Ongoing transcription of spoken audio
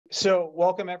So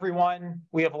welcome everyone.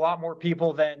 We have a lot more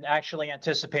people than actually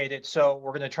anticipated, so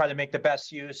we're going to try to make the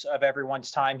best use of everyone's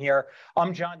time here.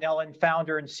 I'm John Nellen,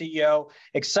 founder and CEO.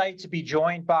 Excited to be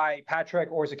joined by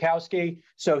Patrick Orzechowski.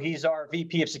 So he's our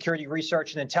VP of Security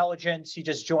Research and Intelligence. He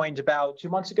just joined about 2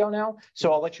 months ago now.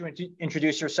 So I'll let you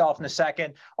introduce yourself in a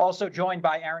second. Also joined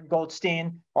by Aaron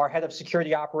Goldstein, our head of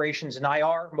security operations and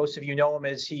IR. Most of you know him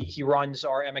as he runs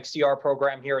our MXDR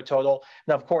program here at Total.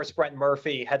 And of course, Brent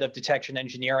Murphy, head of detection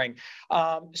engineering.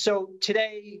 So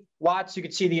today, lots, you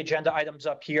can see the agenda items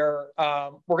up here.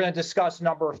 We're going to discuss a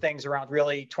number of things around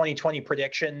really 2020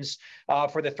 predictions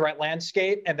for the threat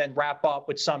landscape, and then wrap up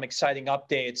with some exciting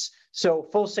updates. So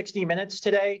full 60 minutes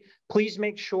today. Please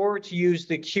make sure to use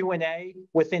the Q&A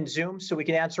within Zoom so we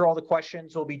can answer all the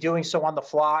questions. We'll be doing so on the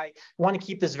fly. We want to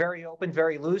keep this very open,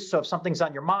 very loose. So if something's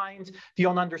on your mind, if you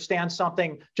don't understand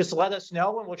something, just let us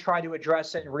know and we'll try to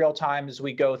address it in real time as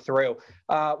we go through.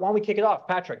 Why don't we kick it off?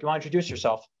 Patrick, do you want to introduce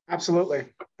yourself? Absolutely.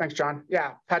 Thanks, John.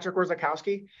 Yeah, Patrick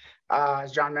Orzechowski.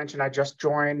 As John mentioned, I just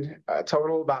joined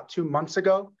Total about 2 months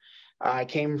ago. I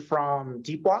came from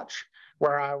Deepwatch,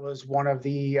 where I was one of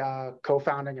the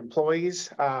co-founding employees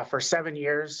for 7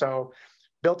 years. So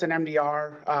built an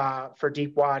MDR for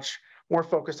Deepwatch, more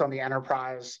focused on the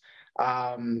enterprise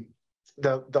the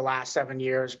last 7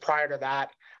 years. Prior to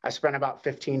that, I spent about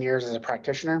 15 years as a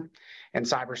practitioner in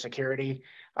cybersecurity.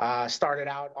 Started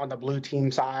out on the blue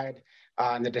team side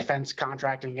in the defense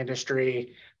contracting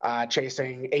industry,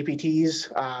 chasing APTs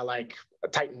like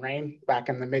Titan Rain back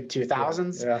in the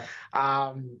mid-2000s. Yeah.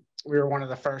 We were one of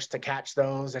the first to catch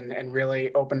those and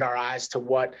really opened our eyes to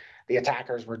what the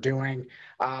attackers were doing.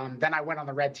 Then I went on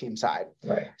the red team side.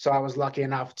 Right. So I was lucky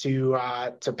enough to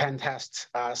pen test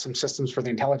some systems for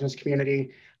the intelligence community,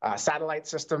 satellite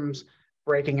systems,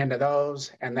 breaking into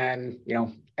those, and then,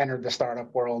 entered the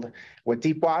startup world with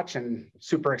Deepwatch, and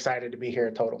super excited to be here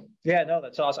at Total. Yeah, no,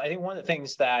 that's awesome. I think one of the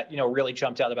things that, really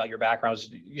jumped out about your background was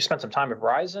you spent some time at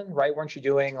Verizon, right? Weren't you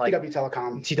doing like TW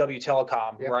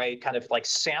Telecom, yep. Right? Kind of like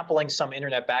sampling some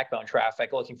internet backbone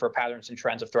traffic, looking for patterns and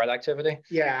trends of threat activity?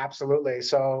 Yeah, absolutely.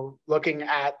 So looking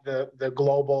at the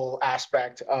global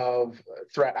aspect of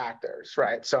threat actors,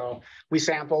 right? So we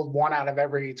sampled 1 out of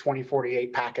every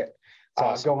 2048 packet.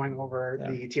 Awesome. Going over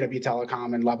the TW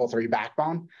Telecom and level 3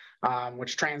 backbone,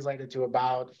 which translated to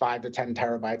about 5 to 10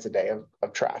 terabytes a day of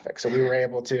traffic. So we were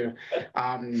able to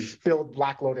build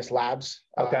Black Lotus Labs,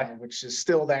 which is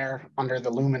still there under the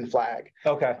Lumen flag.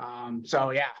 Okay.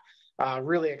 So yeah,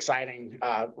 really exciting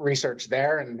research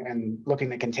there, and looking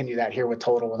to continue that here with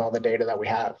Total with all the data that we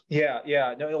have.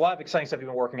 Yeah. No, a lot of exciting stuff you've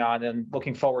been working on, and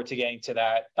looking forward to getting to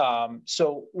that.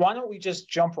 So why don't we just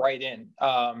jump right in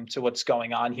to what's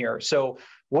going on here? So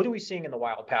what are we seeing in the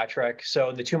wild, Patrick? So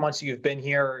in the 2 months that you've been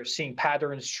here, seeing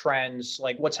patterns, trends,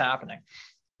 like what's happening?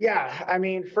 Yeah, I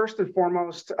mean, first and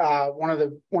foremost, one of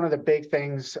the big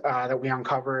things that we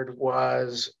uncovered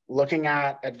was looking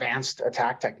at advanced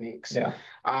attack techniques. Yeah.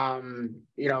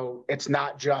 It's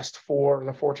not just for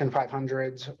the Fortune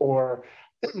 500s or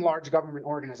large government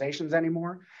organizations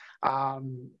anymore.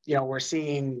 We're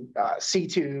seeing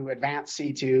C2, advanced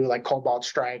C2, like Cobalt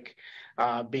Strike,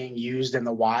 being used in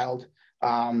the wild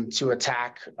to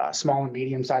attack small and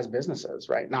medium-sized businesses,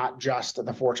 right? Not just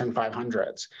the Fortune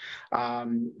 500s.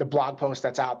 The blog post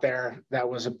that's out there that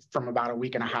was from about a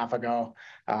week and a half ago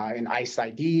in Iced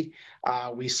ID,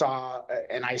 we saw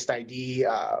an Iced ID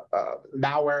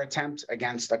malware attempt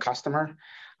against a customer.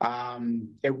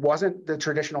 It wasn't the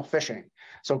traditional phishing.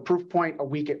 So Proofpoint a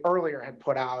week earlier had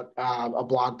put out a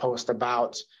blog post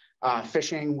about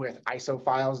phishing with ISO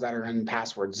files that are in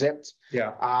password zipped.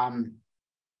 Yeah.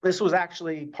 This was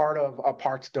actually part of a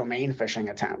parts domain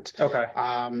phishing attempt. Okay.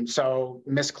 So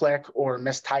misclick or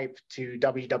mistype to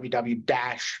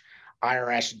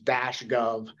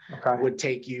www-irs-gov would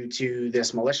take you to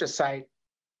this malicious site,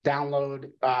 download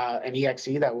an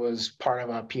exe that was part of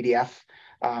a PDF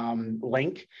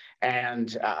link,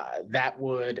 and that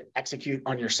would execute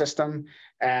on your system.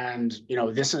 And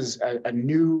this is a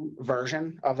new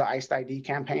version of the Iced ID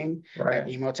campaign that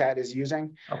Emotet is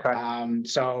using. Okay.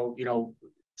 So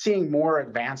seeing more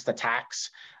advanced attacks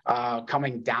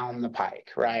coming down the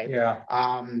pike, right? Yeah.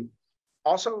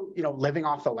 Also, living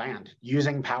off the land,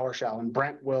 using PowerShell, and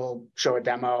Brent will show a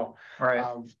demo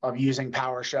of using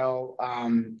PowerShell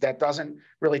that doesn't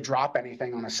really drop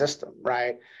anything on a system,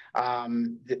 right?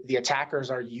 The attackers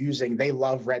they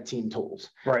love red team tools,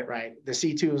 right? The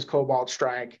C2s, Cobalt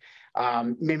Strike,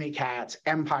 Mimikatz,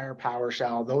 Empire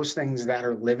PowerShell, those things that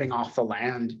are living off the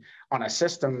land on a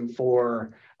system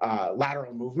for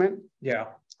lateral movement. Yeah.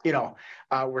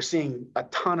 We're seeing a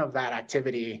ton of that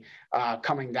activity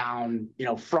coming down,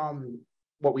 from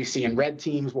what we see in red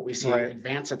teams, what we see in Right.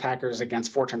 advanced attackers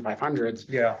against Fortune 500s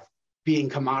Yeah. being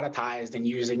commoditized and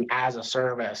using as a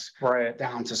service Right.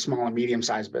 down to small and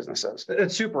medium-sized businesses.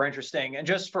 It's super interesting. And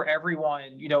just for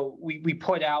everyone, we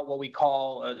put out what we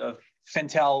call a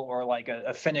Fintel, or like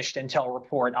a finished Intel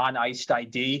report on Iced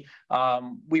ID.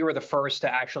 We were the first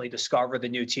to actually discover the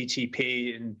new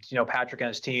TTP, and Patrick and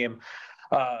his team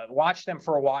watched them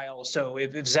for a while. So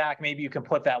if Zach, maybe you can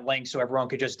put that link so everyone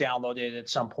could just download it at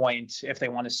some point if they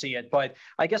want to see it. But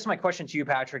I guess my question to you,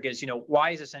 Patrick, is,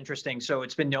 why is this interesting? So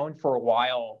it's been known for a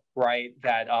while, right,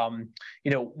 that,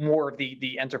 more of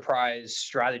the enterprise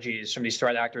strategies from these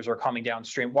threat actors are coming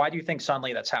downstream. Why do you think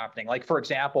suddenly that's happening? Like, for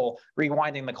example,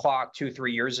 rewinding the clock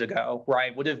 2-3 years ago,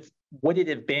 right, would it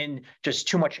have been just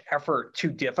too much effort, too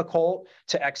difficult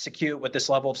to execute with this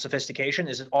level of sophistication?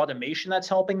 Is it automation that's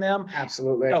helping them?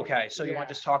 Absolutely. Okay, so you want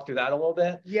to just talk through that a little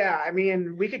bit? Yeah, I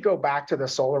mean, we could go back to the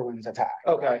SolarWinds attack.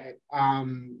 Okay. Right?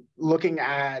 Looking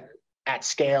at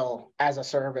scale as a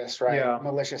service, right? Yeah.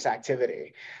 Malicious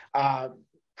activity.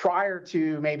 Prior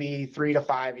to maybe 3 to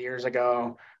 5 years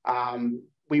ago,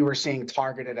 we were seeing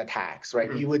targeted attacks, right?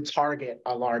 Mm-hmm. You would target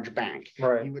a large bank.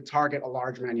 Right. You would target a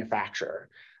large manufacturer.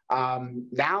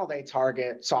 Now they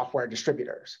target software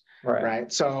distributors,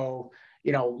 right? So,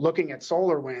 looking at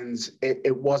SolarWinds,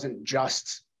 it wasn't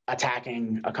just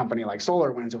attacking a company like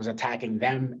SolarWinds, it was attacking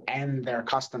them and their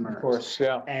customers. Of course,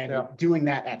 yeah. And doing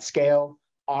that at scale,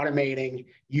 automating,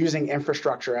 using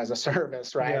infrastructure as a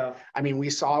service, right? Yeah. I mean, we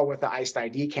saw with the Iced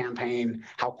ID campaign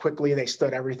how quickly they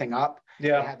stood everything up.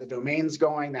 Yeah. They had the domains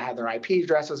going, they had their IP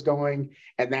addresses going,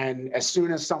 and then as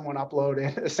soon as someone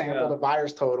uploaded a sample to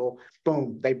VirusTotal,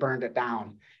 boom, they burned it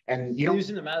down. And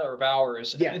using a matter of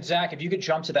hours. Yeah. And Zach, if you could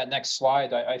jump to that next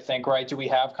slide, I think, right? Do we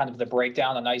have kind of the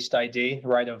breakdown on Iced ID,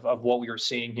 right, of what we were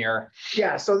seeing here?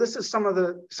 Yeah. So this is some of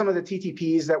the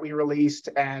TTPs that we released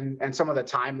and some of the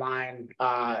timeline.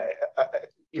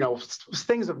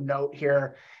 Things of note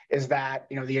here is that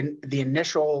the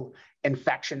initial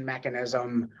infection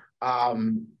mechanism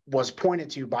was pointed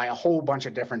to by a whole bunch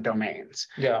of different domains.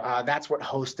 Yeah. That's what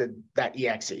hosted that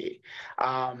exe.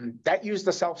 That used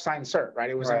the self-signed cert, right?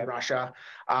 It was in Russia.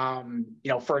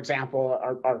 For example,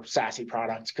 our SASE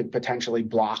products could potentially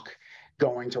block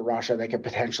going to Russia. They could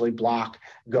potentially block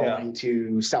going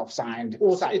to self-signed.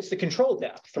 Well, it's the control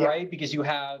depth, right? Because you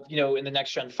have, in the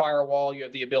next gen firewall, you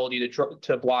have the ability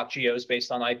to block geos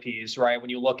based on IPs, right?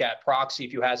 When you look at proxy,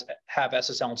 if you have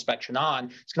SSL inspection on,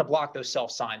 it's going to block those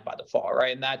self-signed by default,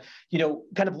 right? And that,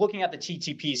 kind of looking at the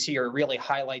TTPs here really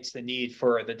highlights the need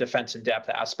for the defense in depth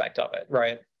aspect of it,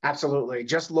 right? Absolutely.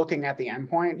 Just looking at the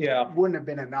endpoint wouldn't have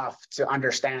been enough to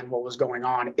understand what was going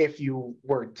on if you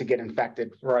were to get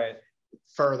infected. Right.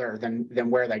 Further than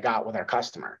where they got with our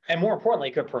customer. And more importantly,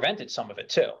 it could have prevented some of it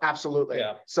too. Absolutely.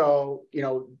 Yeah. So,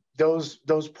 those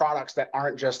products that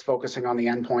aren't just focusing on the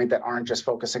endpoint, that aren't just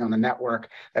focusing on the network,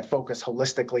 that focus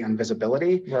holistically on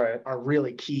visibility, are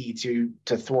really key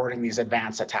to thwarting these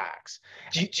advanced attacks.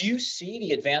 Do you see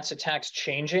the advanced attacks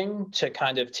changing to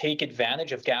kind of take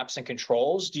advantage of gaps in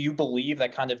controls? Do you believe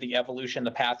that kind of the evolution,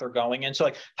 the path they're going in? So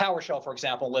like PowerShell, for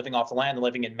example, living off the land and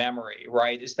living in memory,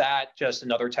 right? Is that just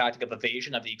another tactic of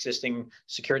evasion of the existing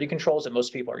security controls that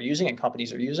most people are using and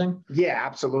companies are using? Yeah,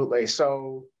 absolutely.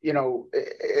 So,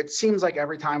 it seems like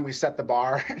every time we set the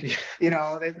bar,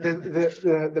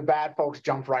 the bad folks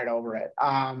jump right over it.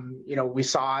 We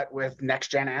saw it with next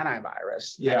gen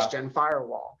antivirus, next gen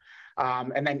firewall,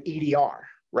 and then EDR,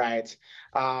 right?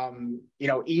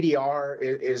 EDR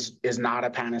is not a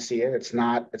panacea. It's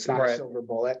not a silver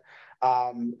bullet.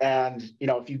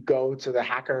 If you go to the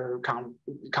hacker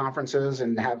conferences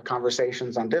and have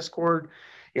conversations on Discord,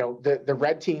 the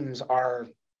red teams are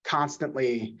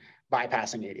constantly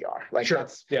bypassing EDR. Like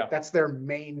that's their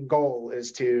main goal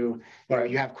is to,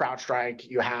 you have CrowdStrike,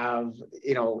 you have,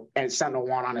 and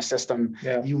SentinelOne on a system,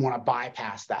 you want to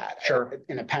bypass that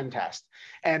in a pen test.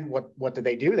 And what did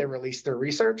they do? They released their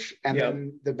research, and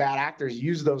then the bad actors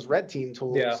use those red team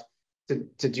tools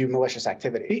to do malicious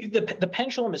activity. The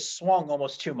pendulum is swung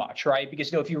almost too much, right?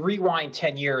 Because if you rewind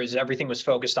 10 years, everything was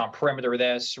focused on perimeter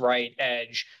this, right,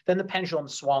 edge. Then the pendulum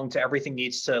swung to everything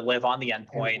needs to live on the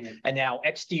endpoint. And now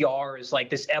XDR is like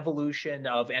this evolution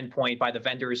of endpoint by the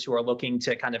vendors who are looking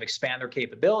to kind of expand their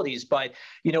capabilities. But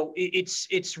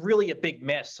it's really a big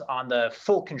miss on the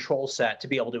full control set to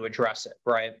be able to address it,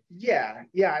 right? Yeah.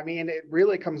 I mean, it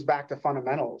really comes back to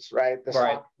fundamentals, right?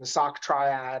 The SOC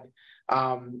triad.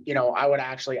 I would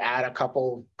actually add a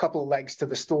couple legs to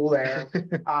the stool there.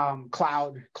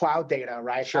 Cloud data,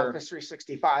 right? Sure. Office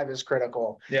 365 is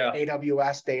critical. Yeah.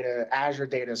 AWS data, Azure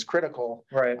data is critical.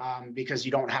 Right. Because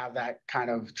you don't have that kind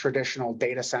of traditional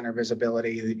data center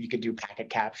visibility that you could do packet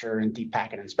capture and deep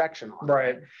packet inspection on.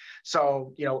 Right.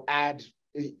 So, add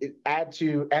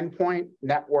to endpoint,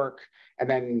 network, and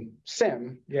then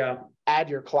SIM. Yeah. Add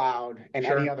your cloud and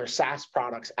Sure. any other SaaS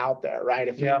products out there, right?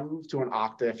 If you move to an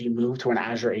Okta, if you move to an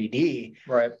Azure AD,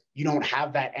 right, you don't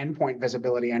have that endpoint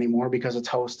visibility anymore because it's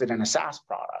hosted in a SaaS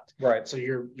product. Right. So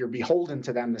you're beholden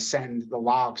to them to send the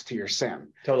logs to your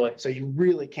SIM. Totally. So you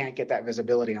really can't get that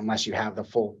visibility unless you have the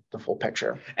full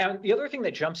picture. And the other thing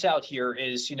that jumps out here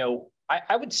is,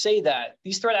 I would say that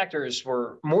these threat actors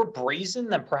were more brazen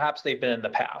than perhaps they've been in the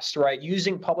past, right?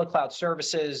 Using public cloud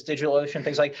services, DigitalOcean,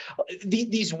 things like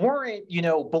these weren't,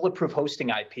 bulletproof hosting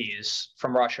IPs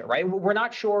from Russia, right? We're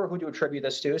not sure who to attribute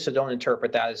this to, so don't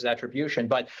interpret that as attribution.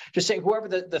 But just saying, whoever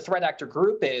the threat actor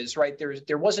group is, right?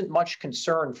 There wasn't much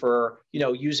concern for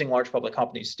using large public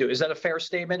companies to do. Is that a fair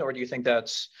statement, or do you think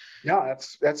that's? No,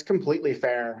 that's completely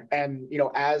fair. And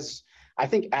I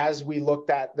think as we looked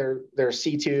at their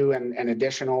C2 and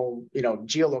additional,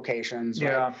 geolocations,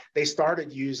 right, they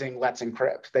started using Let's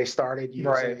Encrypt. They started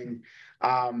using,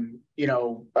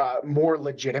 more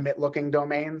legitimate looking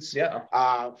domains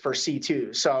for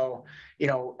C2. So,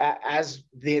 as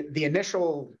the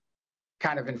initial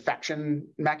kind of infection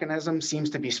mechanism seems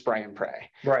to be spray and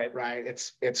pray. Right.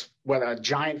 It's whether a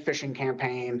giant phishing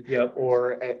campaign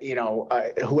or,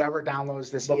 whoever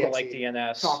downloads this local like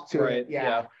DNS, talk to it.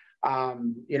 Yeah.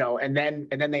 And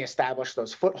then they establish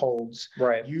those footholds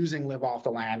using live off the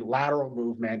land, lateral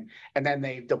movement, and then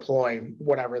they deploy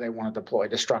whatever they want to deploy,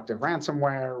 destructive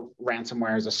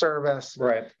ransomware as a service,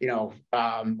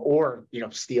 or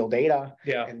steal data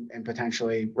and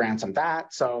potentially ransom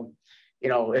that. So,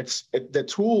 the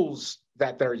tools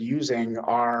that they're using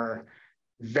are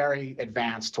very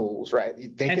advanced tools, right?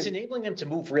 It's enabling them to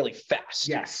move really fast.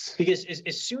 Yes. Because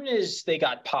as soon as they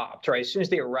got popped, right? As soon as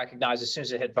they were recognized, as soon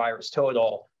as it hit virus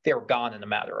total, they were gone in a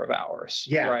matter of hours.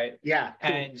 Yeah. Right. Yeah.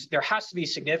 And there has to be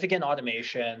significant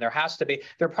automation.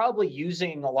 They're probably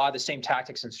using a lot of the same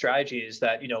tactics and strategies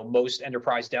that, most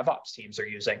enterprise DevOps teams are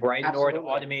using, right? Absolutely. In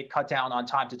order to automate, cut down on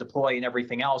time to deploy and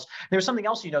everything else. There's something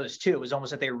else you noticed too, was almost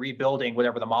that they were rebuilding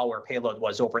whatever the malware payload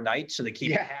was overnight. So they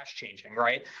keep the hash changing,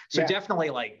 right? So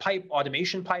definitely like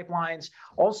automation pipelines,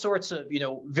 all sorts of,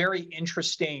 very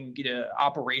interesting,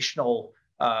 operational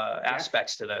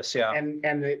aspects to this. Yeah. And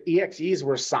the EXEs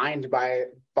were signed by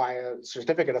a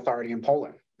certificate authority in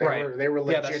Poland. They were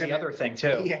legitimate. That's the other thing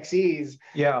too. EXEs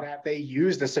that they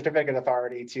used the certificate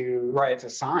authority to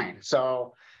sign.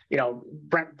 So,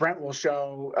 Brent will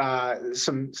show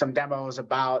some demos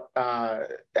about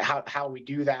how we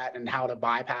do that and how to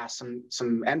bypass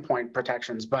some endpoint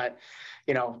protections. But,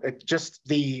 it just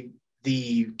the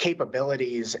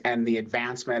capabilities and the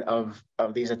advancement of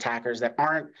these attackers that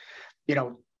aren't,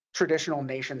 traditional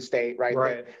nation state,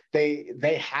 right?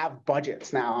 They have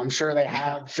budgets now. I'm sure they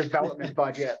have development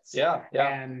budgets,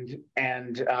 and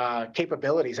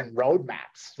capabilities and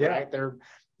roadmaps, right? They're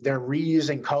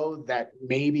reusing code that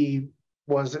maybe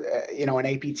was an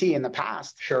APT in the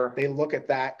past. Sure. They look at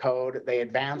that code, they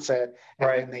advance it, and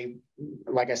then they,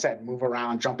 like I said, move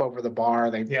around, jump over the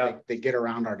bar. They get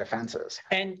around our defenses.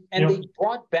 And they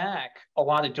brought back a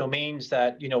lot of domains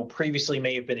that previously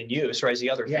may have been in use, right? As the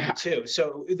other thing too.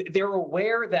 So they're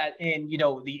aware that in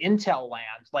the Intel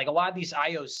land, like a lot of these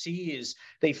IOCs,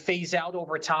 they phase out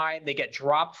over time. They get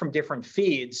dropped from different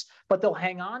feeds, but they'll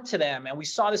hang on to them. And we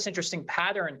saw this interesting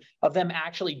pattern of them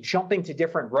actually jumping to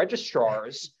different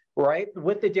registrars, right,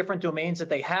 with the different domains that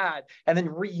they had, and then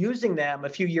reusing them a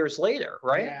few years later,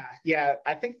 right? Yeah.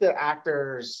 I think the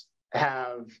actors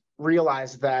have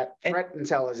realized that threat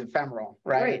intel is ephemeral,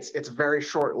 right? It's very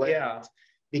short-lived.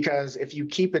 Because if you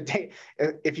keep a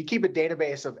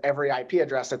database of every IP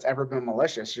address that's ever been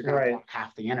malicious, you're going to block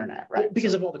half the internet, right?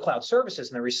 Because of all the cloud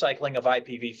services and the recycling of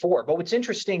IPv4. But what's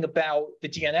interesting about the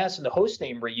DNS and the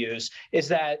hostname reuse is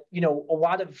that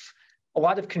a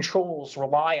lot of controls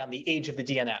rely on the age of the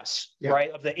DNS,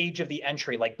 right? Of the age of the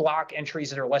entry, like block entries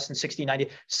that are less than 1690.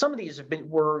 Some of these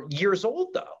were years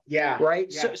old though. Right.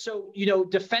 Yeah. So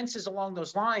defenses along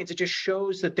those lines, it just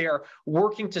shows that they're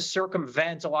working to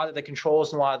circumvent a lot of the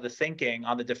controls and a lot of the thinking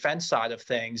on the defense side of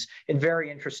things in very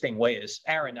interesting ways.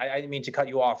 Aaron, I didn't mean to cut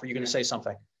you off. Are you going to say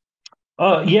something?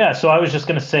 Oh yeah, so I was just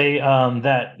going to say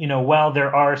that while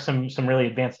there are some really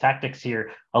advanced tactics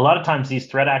here, a lot of times these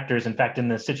threat actors, in fact, in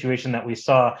the situation that we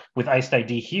saw with Iced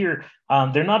ID here,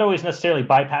 they're not always necessarily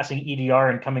bypassing EDR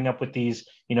and coming up with these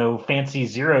fancy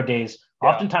 0 days. Yeah.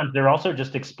 Oftentimes they're also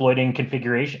just exploiting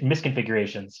configuration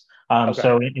misconfigurations. Okay.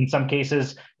 So in some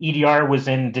cases, EDR was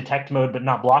in detect mode but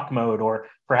not block mode, or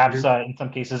perhaps in some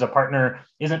cases a partner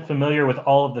isn't familiar with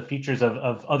all of the features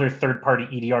of other third-party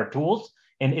EDR tools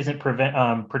and isn't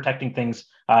protecting things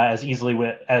as easily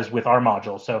as with our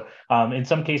module. So in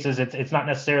some cases, it's not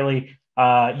necessarily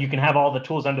you can have all the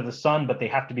tools under the sun, but they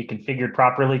have to be configured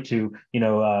properly to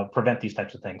prevent these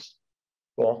types of things.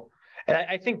 Cool. And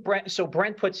I think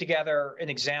Brent put together an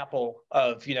example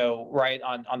of, right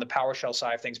on the PowerShell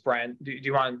side of things. Brent, do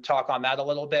you want to talk on that a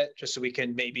little bit, just so we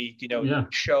can maybe,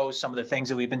 show some of the things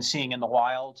that we've been seeing in the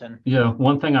wild? And yeah,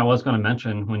 one thing I was going to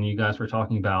mention when you guys were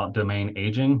talking about domain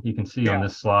aging, you can see on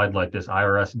this slide, like this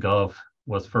IRS Gov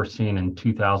was first seen in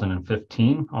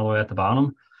 2015, all the way at the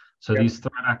bottom. So these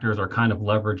threat actors are kind of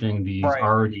leveraging these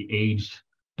already aged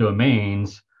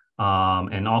domains.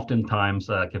 And oftentimes,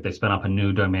 if they spin up a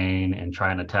new domain and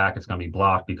try and attack, it's going to be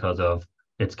blocked because of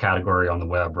its category on the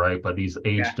web, right? But these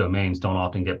aged domains don't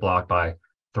often get blocked by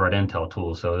threat intel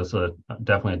tools. So this is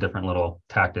definitely a different little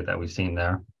tactic that we've seen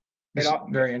there.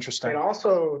 Very interesting. It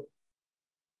also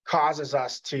causes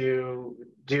us to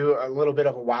do a little bit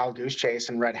of a wild goose chase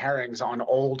and red herrings on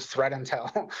old threat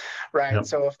intel, right? Yep.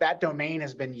 So if that domain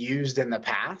has been used in the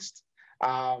past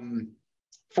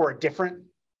for a different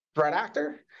threat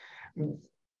actor,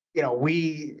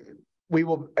 we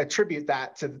will attribute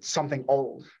that to something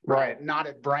old, right? Not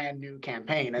a brand new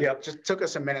campaign. And it just took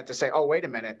us a minute to say, oh, wait a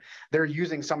minute. They're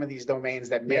using some of these domains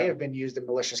that may have been used in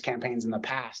malicious campaigns in the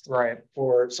past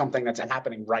for something that's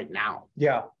happening right now.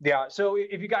 Yeah. So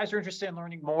if you guys are interested in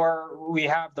learning more, we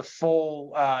have the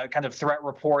full kind of threat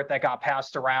report that got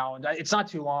passed around. It's not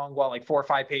too long, like 4 or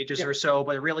 5 pages or so,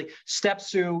 but it really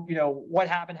steps through, what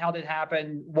happened, how did it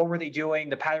happen, what were they doing,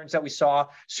 the patterns that we saw.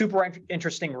 Super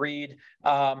interesting read.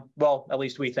 At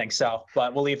least we think so,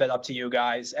 but we'll leave that up to you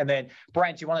guys. And then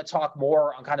Brent, do you want to talk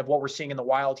more on kind of what we're seeing in the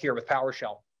wild here with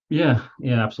PowerShell? Yeah,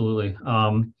 absolutely.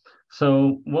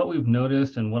 So what we've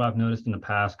noticed and what I've noticed in the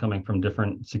past coming from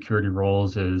different security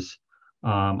roles is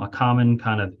a common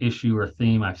kind of issue or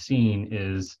theme I've seen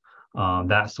is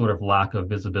that sort of lack of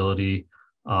visibility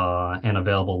and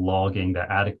available logging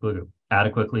that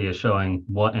adequately is showing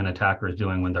what an attacker is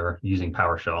doing when they're using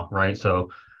PowerShell, right? So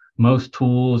most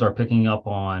tools are picking up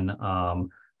on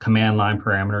command line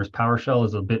parameters. PowerShell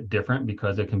is a bit different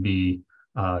because it can be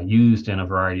used in a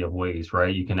variety of ways,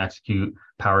 right? You can execute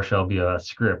PowerShell via a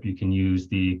script. You can use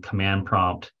the command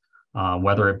prompt,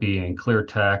 whether it be in clear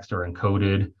text or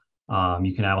encoded.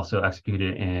 You can also execute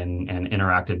it in an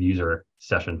interactive user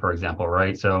session, for example,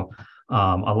 right? So a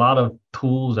lot of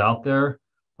tools out there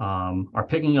are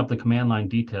picking up the command line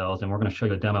details, and we're going to show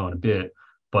you a demo in a bit,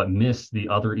 but miss the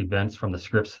other events from the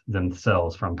scripts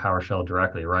themselves from PowerShell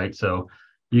directly, right? So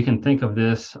you can think of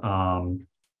this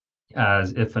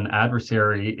as if an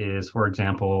adversary is, for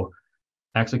example,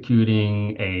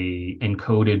 executing a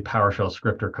encoded PowerShell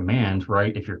script or command,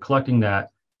 right? If you're collecting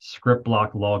that script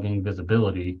block logging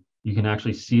visibility, you can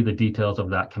actually see the details of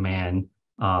that command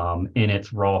in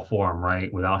its raw form,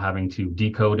 right? Without having to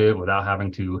decode it, without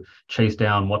having to chase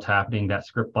down what's happening. That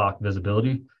script block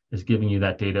visibility is giving you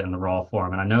that data in the raw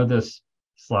form. And I know this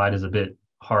slide is a bit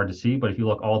hard to see, but if you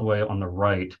look all the way on the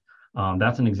right,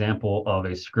 that's an example of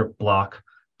a script block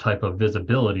type of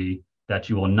visibility that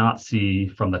you will not see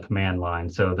from the command line.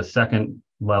 So the second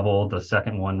level, the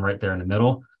second one right there in the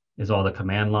middle, is all the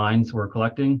command lines we're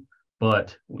collecting.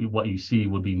 But what you see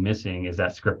would be missing is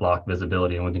that script block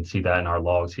visibility, and we can see that in our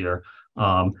logs here.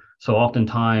 So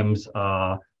oftentimes,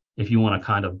 if you want to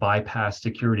kind of bypass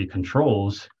security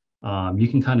controls, you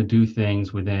can kind of do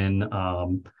things within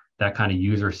that kind of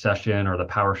user session or the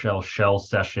PowerShell shell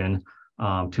session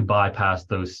to bypass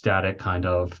those static kind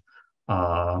of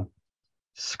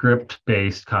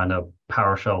script-based kind of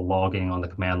PowerShell logging on the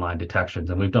command line detections.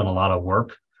 And we've done a lot of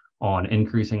work on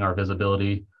increasing our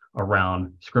visibility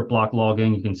around script block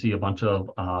logging. You can see a bunch of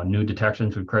new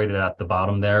detections we've created at the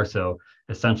bottom there. So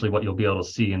essentially what you'll be able to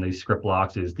see in these script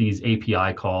blocks is these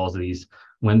API calls, these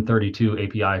Win32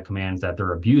 API commands that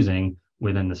they're abusing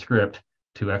within the script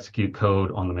to execute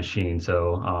code on the machine.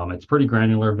 So it's pretty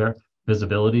granular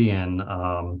visibility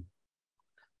and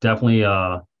definitely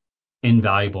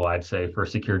invaluable, I'd say, for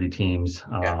security teams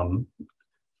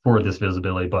for this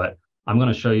visibility. But I'm going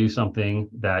to show you something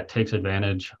that takes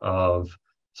advantage of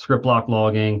script block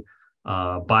logging,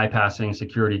 bypassing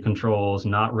security controls,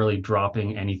 not really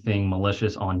dropping anything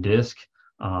malicious on disk,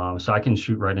 So I can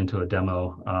shoot right into a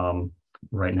demo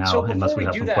right now, So unless before we we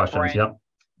have do some that, questions. Brent,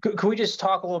 Yep. could we just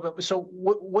talk a little bit? So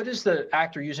what is the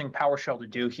actor using PowerShell to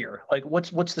do here? Like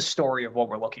what's the story of what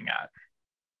we're looking at?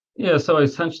 Yeah, so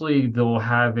essentially they'll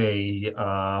have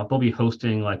they'll be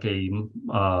hosting like a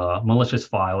malicious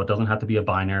file. It doesn't have to be a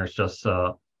binary, it's just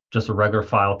a regular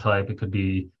file type. It could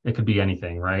be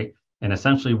anything, right? And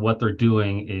essentially what they're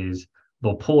doing is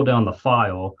they'll pull down the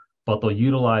file, but they'll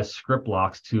utilize script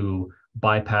blocks to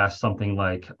bypass something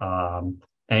like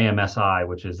AMSI,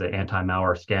 which is the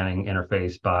anti-malware scanning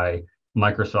interface by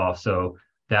Microsoft. So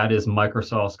that is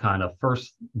Microsoft's kind of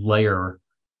first layer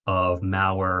of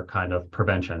malware kind of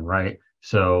prevention, right?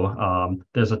 So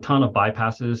there's a ton of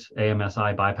bypasses,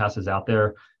 AMSI bypasses out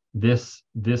there. This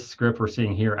script we're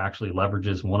seeing here actually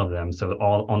leverages one of them. So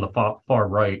all on the far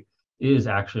right is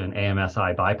actually an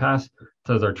AMSI bypass.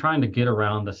 So they're trying to get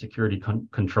around the security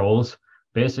controls,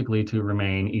 basically to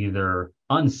remain either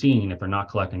unseen if they're not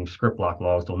collecting script block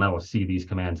logs. They'll never see these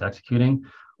commands executing,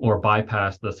 or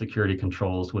bypass the security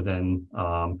controls within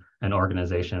an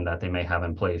organization that they may have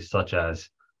in place, such as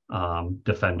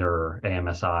Defender or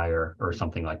AMSI or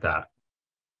something like that.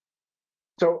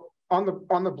 So on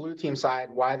the blue team side,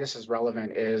 why this is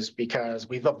relevant is because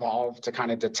we've evolved to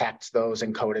kind of detect those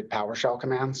encoded PowerShell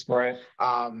commands. Right.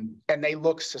 And they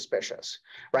look suspicious,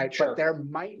 right? Sure. But there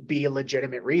might be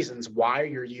legitimate reasons why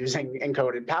you're using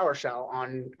encoded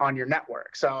PowerShell on your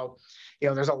network. So,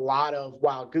 there's a lot of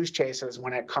wild goose chases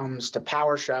when it comes to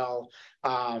PowerShell,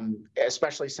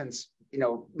 especially since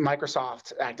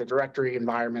Microsoft Active Directory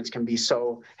environments can be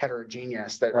so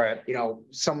heterogeneous that, right,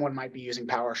 someone might be using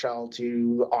PowerShell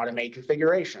to automate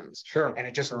configurations. Sure. And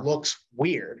it just looks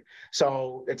weird.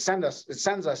 So it sends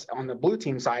us on the blue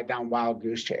team side down wild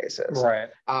goose chases. Right.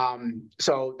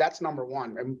 So that's number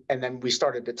one. And then we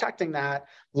started detecting that,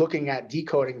 looking at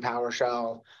decoding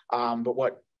PowerShell. But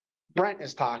what Brent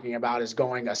is talking about is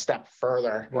going a step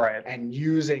further, right, and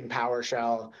using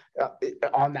PowerShell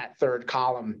on that third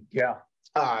column,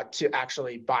 to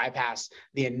actually bypass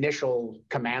the initial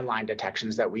command line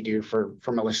detections that we do for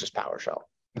malicious PowerShell.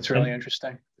 That's really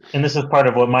interesting. And this is part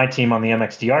of what my team on the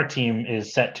MXDR team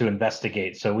is set to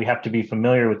investigate. So we have to be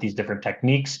familiar with these different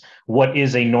techniques. What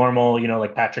is a normal,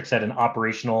 like Patrick said, an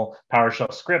operational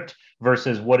PowerShell script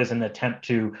versus what is an attempt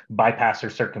to bypass or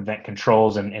circumvent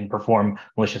controls and perform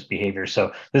malicious behavior.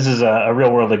 So this is a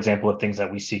real world example of things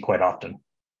that we see quite often.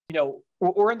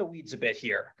 We're in the weeds a bit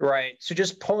here, right? So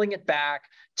just pulling it back,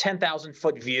 10,000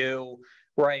 foot view,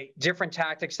 right? Different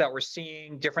tactics that we're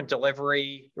seeing, different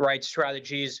delivery, right?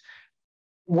 Strategies.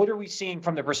 What are we seeing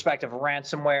from the perspective of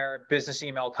ransomware, business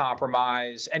email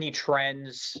compromise, any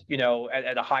trends,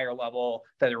 at a higher level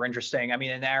that are interesting? I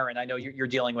mean, and Aaron, I know you're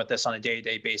dealing with this on a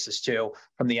day-to-day basis too,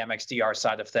 from the MXDR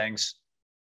side of things.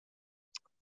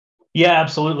 Yeah,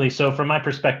 absolutely. So from my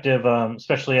perspective,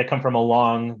 especially I come from a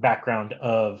long background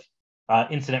of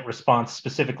incident response,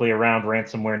 specifically around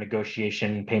ransomware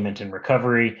negotiation, payment, and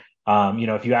recovery.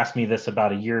 If you asked me this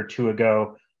about a year or two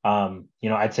ago,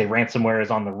 I'd say ransomware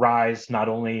is on the rise. Not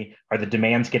only are the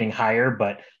demands getting higher,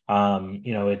 but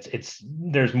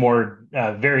there's more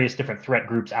various different threat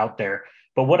groups out there.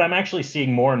 But what I'm actually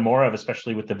seeing more and more of,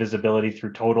 especially with the visibility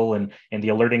through Total and the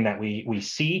alerting that we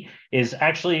see, is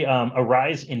actually a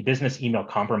rise in business email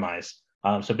compromise.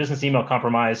 So business email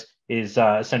compromise is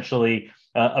essentially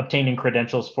obtaining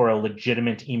credentials for a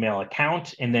legitimate email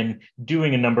account and then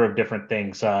doing a number of different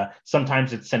things.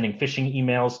 Sometimes it's sending phishing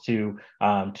emails to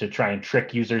try and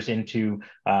trick users into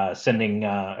sending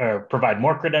or provide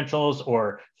more credentials,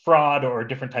 or fraud, or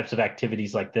different types of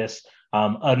activities like this.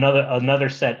 Another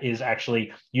set is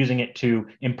actually using it to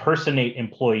impersonate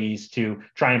employees to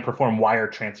try and perform wire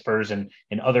transfers and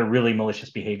other really malicious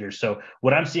behaviors. So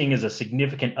what I'm seeing is a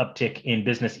significant uptick in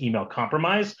business email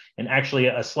compromise and actually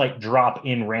a slight drop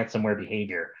in ransomware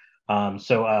behavior.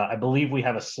 So I believe we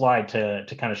have a slide to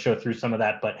kind of show through some of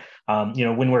that. But,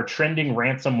 when we're trending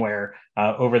ransomware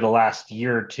over the last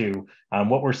year or two,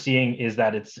 what we're seeing is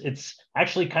that it's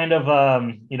actually kind of,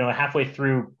 halfway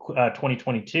through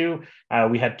 2022,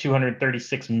 we had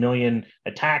 236 million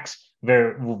attacks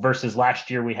versus last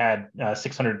year we had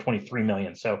 623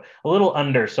 million. So a little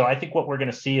under. So I think what we're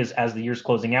going to see is, as the year's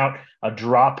closing out, a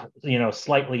drop,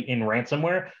 slightly in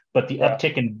ransomware, but the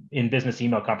uptick in business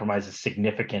email compromise is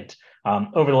significant.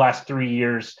 Over the last 3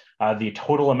 years, the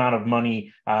total amount of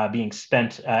money being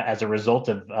spent as a result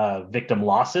of victim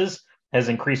losses has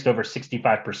increased over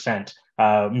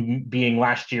 65%, being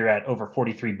last year at over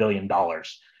 $43 billion.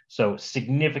 So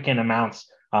significant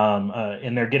amounts,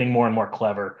 and they're getting more and more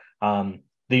clever.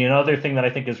 The other thing that I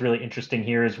think is really interesting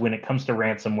here is when it comes to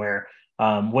ransomware,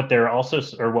 what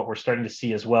we're starting to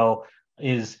see as well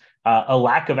is a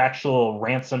lack of actual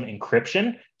ransom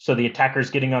encryption. So the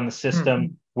attacker's getting on the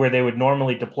system where they would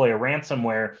normally deploy a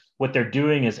ransomware. What they're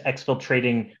doing is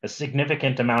exfiltrating a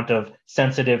significant amount of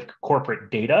sensitive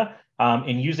corporate data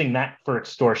and using that for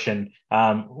extortion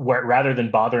rather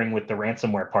than bothering with the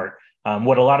ransomware part.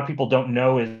 What a lot of people don't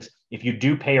know is if you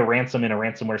do pay a ransom in a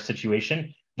ransomware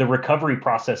situation, the recovery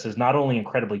process is not only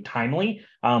incredibly timely,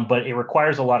 but it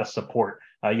requires a lot of support.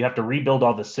 You have to rebuild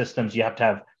all the systems. You have to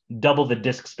have double the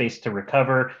disk space to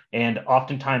recover. And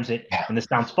oftentimes and this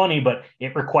sounds funny, but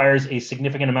it requires a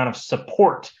significant amount of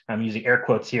support, I'm using air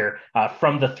quotes here,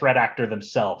 from the threat actor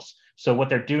themselves. So what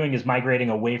they're doing is migrating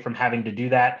away from having to do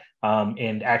that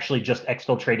and actually just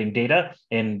exfiltrating data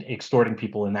and extorting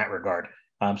people in that regard.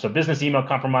 So business email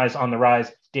compromise on the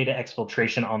rise, data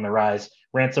exfiltration on the rise,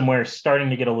 ransomware starting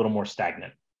to get a little more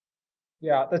stagnant.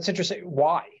 Yeah, that's interesting.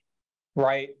 Why?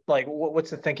 Right? Like,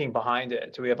 what's the thinking behind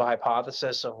it? Do we have a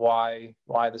hypothesis of why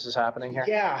this is happening here?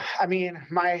 Yeah, I mean,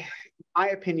 my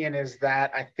opinion is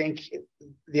that I think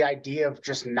the idea of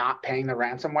just not paying the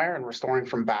ransomware and restoring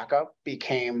from backup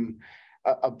became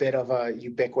a bit of a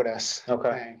ubiquitous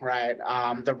thing, right?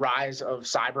 The rise of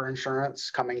cyber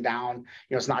insurance coming down,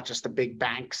 it's not just the big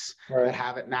banks that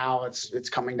have it now. It's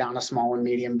coming down to small and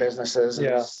medium businesses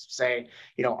and say,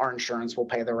 our insurance will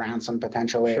pay the ransom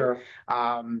potentially.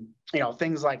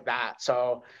 Things like that.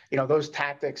 So, those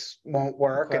tactics won't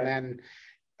work. And then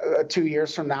 2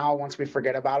 years from now, once we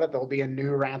forget about it, there'll be a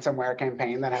new ransomware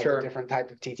campaign that has a different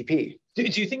type of TTP. Do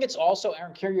you think it's also,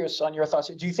 Aaron, curious on your thoughts,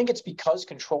 do you think it's because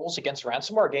controls against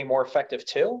ransomware are getting more effective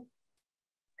too?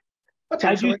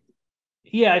 Potentially.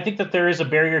 I think that there is a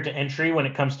barrier to entry when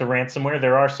it comes to ransomware.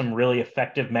 There are some really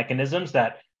effective mechanisms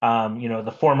that,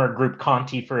 the former group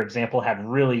Conti, for example, had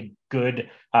really good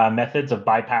methods of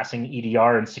bypassing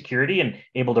EDR and security and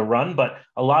able to run. But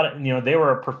a lot of, they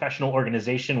were a professional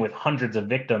organization with hundreds of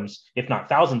victims, if not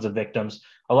thousands of victims.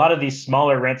 A lot of these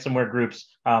smaller ransomware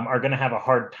groups are going to have a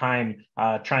hard time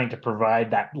trying to provide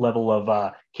that level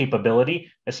of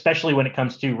capability, especially when it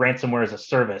comes to ransomware as a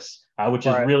service, which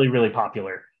is really, really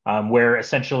popular, where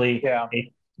essentially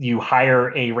you hire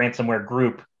a ransomware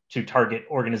group to target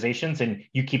organizations and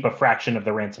you keep a fraction of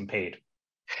the ransom paid.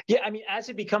 Yeah, I mean, as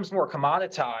it becomes more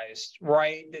commoditized,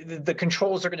 right, the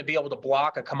controls are going to be able to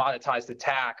block a commoditized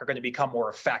attack are going to become more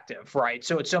effective, right?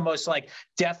 So it's almost like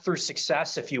death through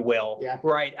success, if you will,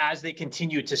 right, as they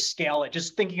continue to scale it.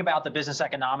 Just thinking about the business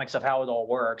economics of how it all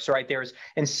works, right? There's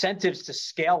incentives to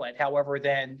scale it. However,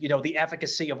 then, the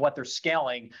efficacy of what they're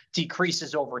scaling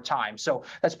decreases over time. So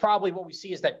that's probably what we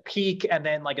see is that peak and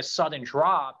then like a sudden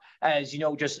drop as,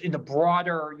 just in the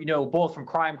broader, both from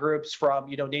crime groups, from,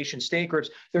 nation state groups,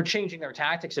 they're changing their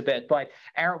tactics a bit. But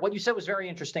Aaron, what you said was very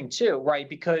interesting too, right?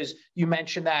 Because you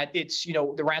mentioned that it's, the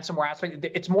ransomware aspect,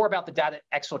 it's more about the data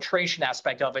exfiltration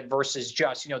aspect of it versus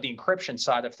just, the encryption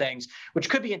side of things, which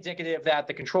could be indicative that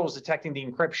the controls detecting the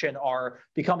encryption are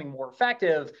becoming more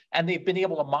effective and they've been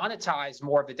able to monetize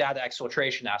more of the data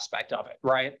exfiltration aspect of it,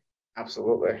 right?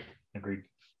 Absolutely. Agreed.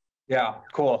 Yeah,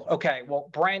 cool. Okay, well,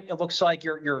 Brent, it looks like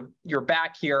you're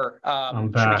back here. I'm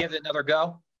back. Should we give it another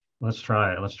go? Let's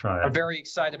try it. I'm very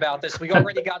excited about this. We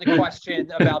already got a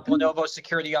question about Lenovo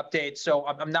security updates, so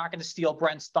I'm not going to steal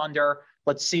Brent's thunder.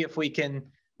 Let's see if we can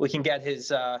get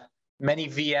his many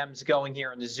VMs going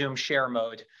here in the Zoom share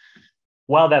mode.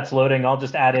 While that's loading, I'll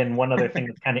just add in one other thing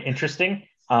that's kind of interesting.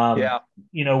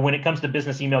 When it comes to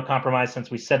business email compromise,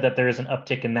 since we said that there is an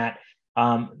uptick in that,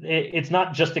 it's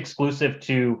not just exclusive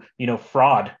to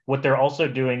fraud. What they're also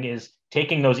doing is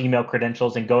taking those email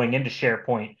credentials and going into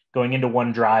SharePoint, going into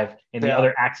OneDrive and the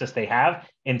other access they have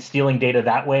and stealing data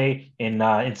that way. In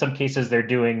some cases, they're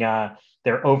doing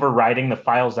they're overriding the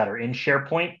files that are in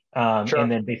SharePoint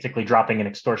and then basically dropping an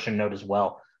extortion note as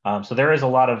well. So there is a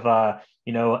lot of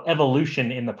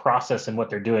evolution in the process and what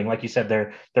they're doing. Like you said,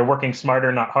 they're working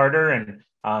smarter, not harder, and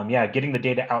getting the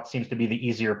data out seems to be the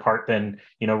easier part than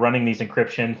running these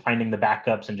encryption, finding the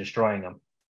backups, and destroying them.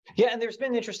 Yeah, and there's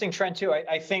been an interesting trend too.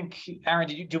 I think, Aaron,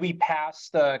 do we pass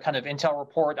the kind of intel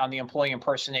report on the employee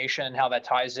impersonation and how that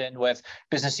ties in with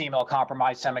business email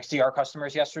compromise MXDR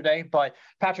customers yesterday? But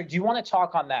Patrick, do you want to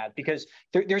talk on that? Because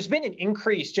there's been an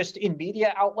increase just in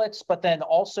media outlets, but then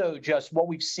also just what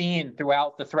we've seen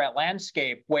throughout the threat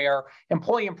landscape where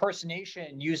employee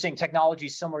impersonation using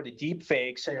technologies similar to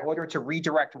deepfakes in order to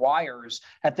redirect wires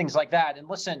and things like that. And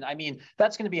listen, I mean,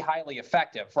 that's going to be highly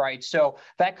effective, right? So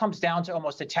that comes down to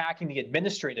almost attacking the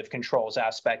administrative controls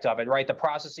aspect of it, right? The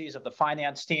processes of the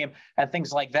finance team and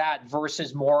things like that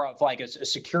versus more of like a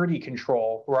security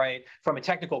control, right? From a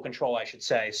technical control, I should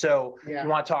say. So you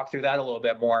want to talk through that a little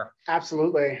bit more?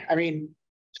 Absolutely. I mean,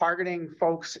 targeting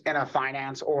folks in a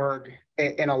finance org,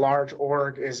 in a large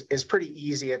org, is pretty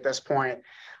easy at this point.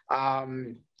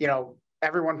 You know,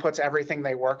 everyone puts everything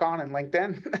they work on in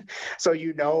LinkedIn. So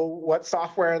you know what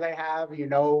software they have, you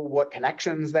know what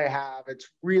connections they have.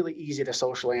 It's really easy to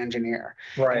socially engineer.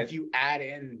 Right. And if you add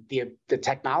in the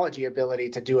technology ability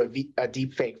to do a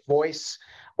deep fake voice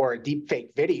or a deep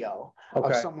fake video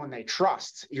of someone they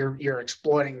trust, you're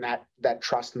exploiting that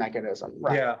trust mechanism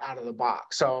out of the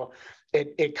box. So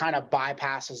it kind of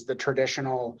bypasses the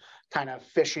traditional kind of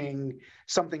phishing,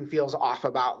 something feels off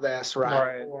about this,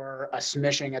 right? Or a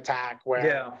smishing attack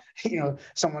where you know,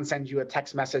 someone sends you a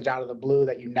text message out of the blue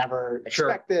that you never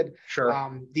expected.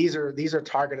 These are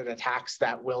targeted attacks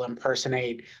that will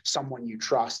impersonate someone you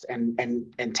trust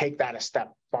and take that a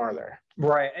step farther.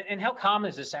 Right. And how common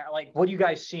is this? Like, what are you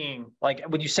guys seeing? Like,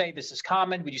 would you say this is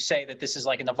common? Would you say that this is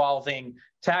like an evolving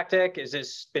tactic? Has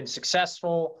this been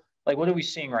successful? Like, what are we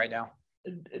seeing right now?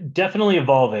 Definitely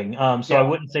evolving. So I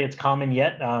wouldn't say it's common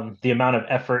yet. The amount of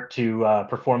effort to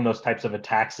perform those types of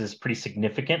attacks is pretty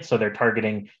significant. So they're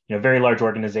targeting, you know, very large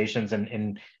organizations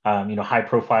and you know, high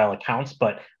profile accounts.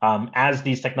 But as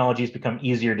these technologies become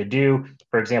easier to do,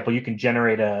 for example, you can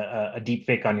generate a deep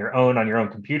fake on your own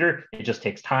computer. It just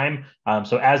takes time.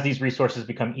 So as these resources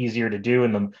become easier to do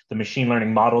and the machine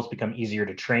learning models become easier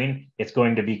to train, it's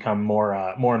going to become more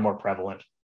and more prevalent.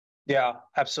 Yeah,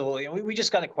 absolutely. And we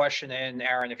just got a question in,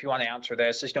 Aaron, if you want to answer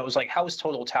this. You know, it was like, how is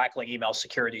Total tackling email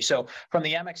security? So from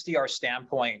the MXDR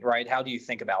standpoint, right, how do you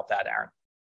think about that, Aaron?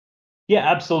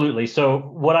 Yeah, absolutely. So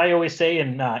what I always say,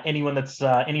 and anyone that's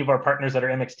any of our partners that are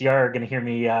MXDR are going to hear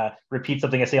me repeat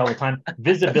something I say all the time,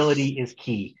 visibility is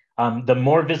key. The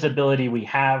more visibility we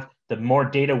have, the more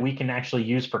data we can actually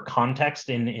use for context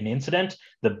in an incident,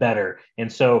 the better. And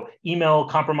so email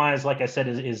compromise, like I said,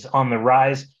 is on the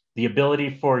rise. The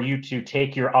ability for you to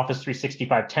take your Office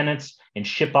 365 tenants and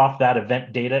ship off that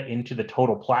event data into the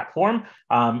Total platform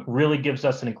really gives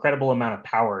us an incredible amount of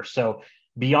power. So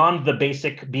beyond the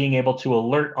basic being able to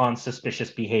alert on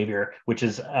suspicious behavior, which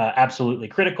is absolutely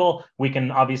critical, we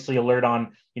can obviously alert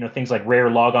on, you know, things like rare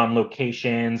logon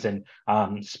locations and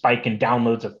spike in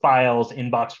downloads of files,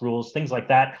 inbox rules, things like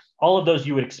that. All of those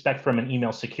you would expect from an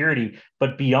email security.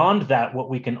 But beyond that, what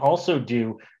we can also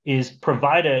do is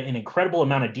provide an incredible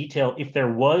amount of detail if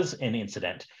there was an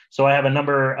incident. So I have a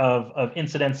number of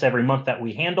incidents every month that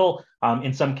we handle.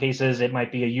 In some cases, it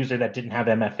might be a user that didn't have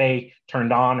MFA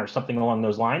turned on or something along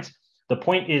those lines. The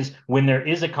point is, when there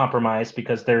is a compromise,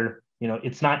 because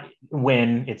it's not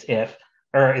when, it's if,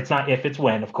 or it's not if, it's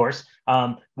when, of course.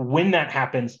 When that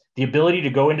happens, the ability to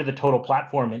go into the Total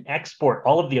platform and export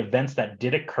all of the events that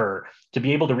did occur, to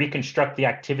be able to reconstruct the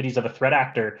activities of a threat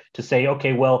actor, to say,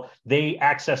 okay, well, they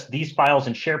accessed these files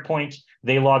in SharePoint,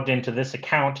 they logged into this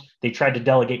account, they tried to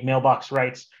delegate mailbox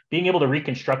rights. Being able to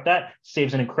reconstruct that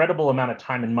saves an incredible amount of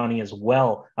time and money as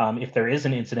well if there is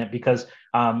an incident, because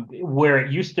where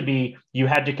it used to be, you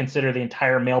had to consider the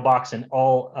entire mailbox and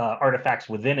all artifacts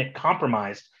within it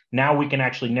compromised. Now we can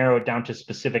actually narrow it down to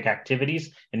specific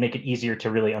activities and make it easier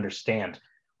to really understand.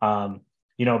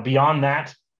 Beyond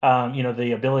that,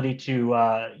 the ability to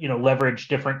leverage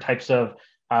different types of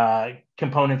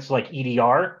components like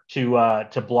EDR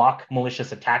to block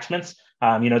malicious attachments.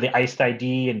 The iced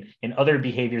ID and other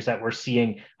behaviors that we're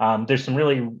seeing. There's some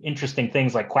really interesting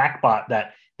things like Quackbot,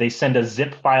 that they send a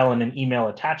zip file and an email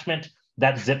attachment.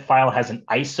 That zip file has an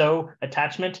ISO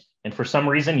attachment. And for some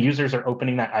reason, users are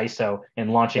opening that ISO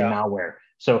and launching malware.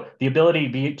 So the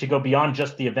ability to go beyond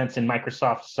just the events in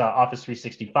Microsoft's Office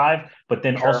 365, but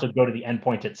then also go to the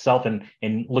endpoint itself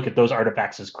and look at those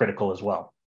artifacts is critical as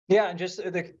well. Yeah, and just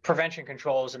the prevention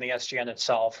controls in the SGN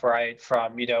itself, right?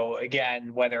 From,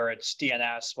 again, whether it's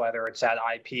DNS, whether it's at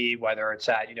IP, whether it's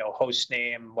at, host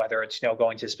name, whether it's,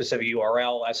 going to a specific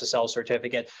URL, SSL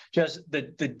certificate, just the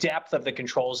depth of the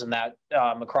controls in that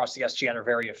across the SGN are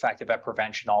very effective at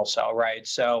prevention also, right?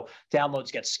 So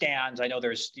downloads get scanned. I know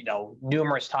there's,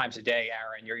 numerous times a day,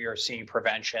 Aaron, you're seeing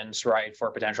preventions, right,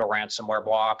 for potential ransomware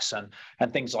blocks and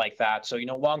things like that. So,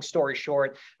 long story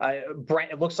short,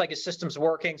 Brent, it looks like his system's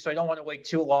working. So I don't want to wait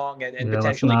too long and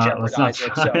potentially jeopardize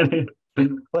it. So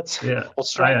we'll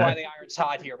strike while the iron's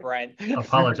hot here, Brent.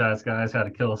 Apologize, guys. Had to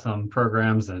kill some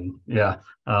programs and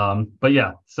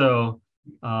So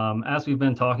as we've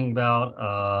been talking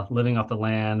about living off the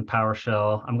land,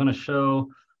 PowerShell, I'm going to show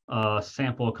a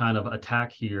sample kind of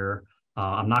attack here.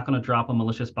 I'm not going to drop a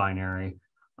malicious binary.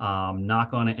 I'm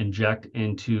not going to inject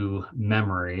into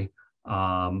memory.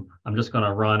 I'm just going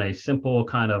to run a simple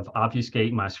kind of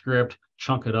obfuscate my script,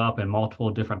 chunk it up in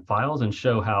multiple different files, and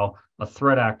show how a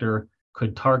threat actor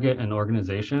could target an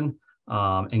organization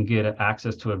and get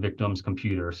access to a victim's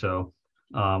computer. So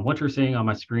What you're seeing on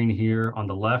my screen here on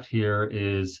the left here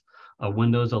is a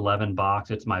Windows 11 box.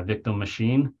 It's my victim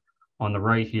machine. On the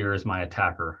right here is my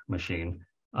attacker machine.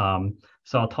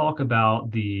 So I'll talk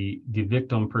about the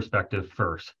victim perspective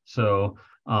first. So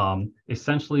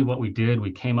essentially what we did,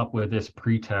 we came up with this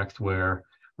pretext where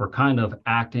we're kind of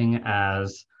acting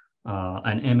as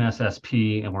an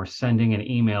MSSP, and we're sending an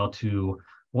email to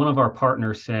one of our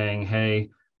partners saying, hey,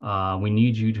 we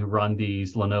need you to run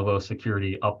these Lenovo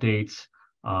security updates.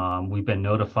 We've been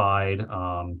notified.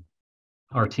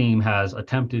 Our team has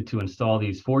attempted to install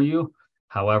these for you.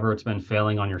 However, it's been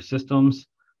failing on your systems.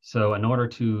 So in order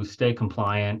to stay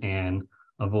compliant and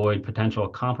avoid potential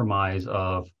compromise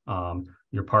of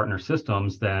your partner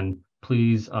systems, then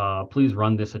please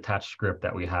run this attached script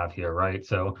that we have here, right?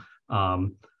 So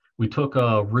we took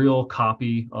a real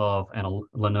copy of a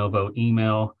Lenovo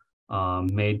email,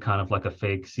 made kind of like a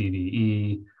fake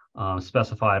CVE,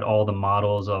 specified all the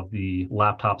models of the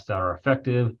laptops that are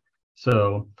effective.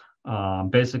 So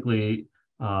basically,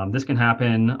 this can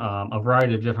happen a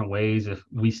variety of different ways. If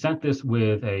we sent this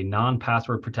with a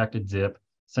non-password protected zip,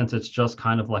 since it's just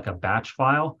kind of like a batch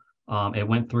file, it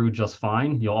went through just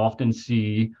fine. You'll often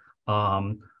see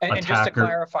and just to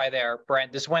clarify there,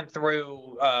 Brent, this went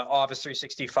through Office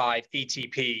 365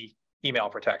 ETP email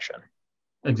protection.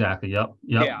 Exactly. Yep.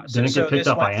 Yeah. Didn't get picked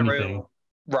up by anything.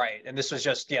 Right. And this was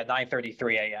just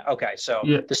 9:33 a.m. Okay. So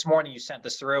this morning you sent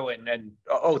this through and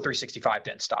 365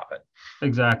 didn't stop it.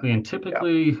 Exactly. And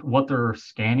typically what they're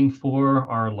scanning for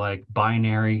are like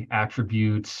binary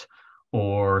attributes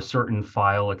or certain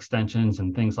file extensions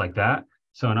and things like that.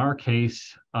 So in our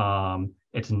case,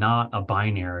 it's not a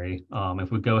binary.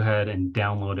 If we go ahead and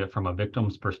download it from a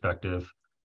victim's perspective,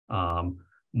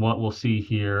 what we'll see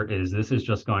here is this is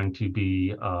just going to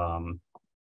be a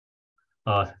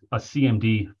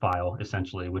CMD file,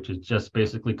 essentially, which is just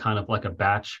basically kind of like a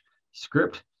batch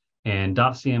script. And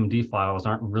 .cmd files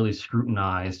aren't really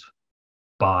scrutinized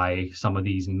by some of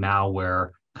these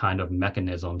malware kind of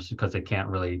mechanisms because they can't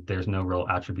really, there's no real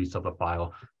attributes of the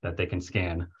file that they can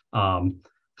scan.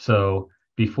 So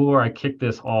before I kick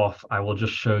this off, I will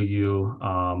just show you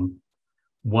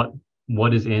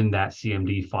what is in that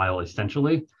CMD file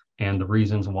essentially, and the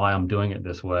reasons why I'm doing it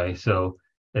this way. So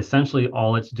essentially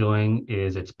all it's doing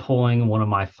is it's pulling one of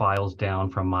my files down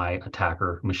from my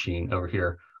attacker machine over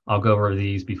here. I'll go over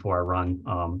these before I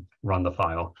run the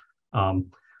file.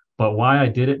 But why I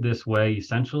did it this way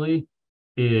essentially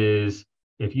is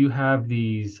if you have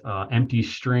these empty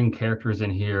string characters in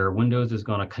here, Windows is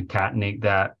going to concatenate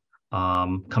that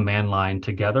command line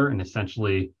together and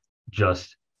essentially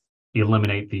just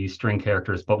eliminate these string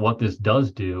characters. But what this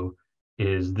does do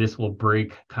is this will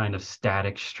break kind of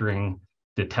static string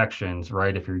detections,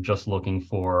 right? If you're just looking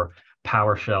for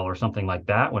PowerShell or something like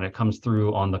that, when it comes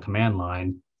through on the command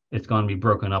line, it's going to be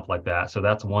broken up like that. So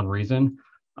that's one reason.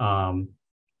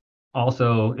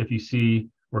 Also, if you see,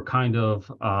 we're kind of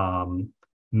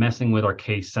messing with our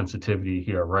case sensitivity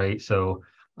here, right? So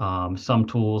some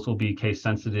tools will be case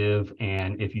sensitive,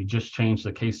 and if you just change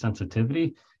the case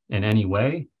sensitivity in any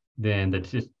way, then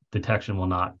the detection will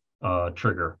not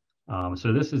trigger.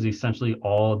 So this is essentially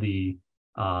all the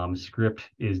script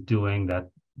is doing that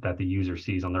the user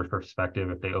sees on their perspective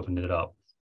if they opened it up.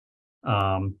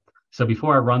 So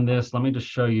before I run this, let me just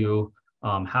show you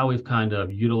how we've kind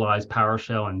of utilized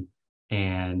PowerShell,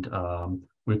 and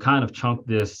we've kind of chunked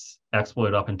this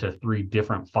exploit up into 3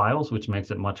 different files, which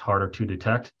makes it much harder to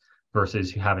detect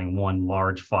versus having one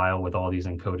large file with all these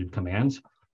encoded commands.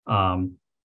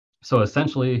 So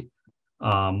essentially,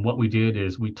 what we did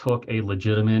is we took a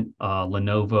legitimate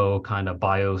Lenovo kind of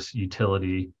BIOS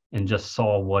utility and just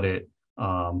saw what it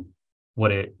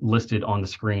listed on the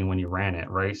screen when you ran it,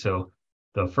 right? So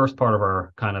the first part of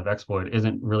our kind of exploit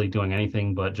isn't really doing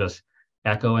anything but just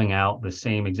echoing out the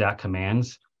same exact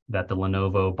commands that the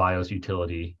Lenovo BIOS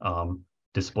utility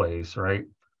displays, right?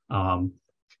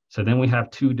 So then we have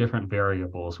 2 different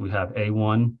variables. We have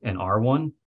A1 and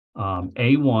R1.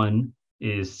 A1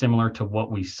 is similar to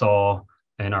what we saw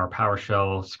in our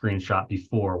PowerShell screenshot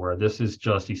before, where this is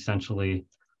just essentially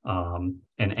an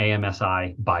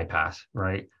AMSI bypass,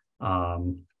 right?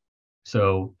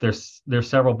 So there's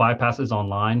several bypasses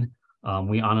online.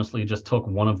 We honestly just took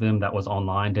one of them that was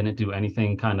online, didn't do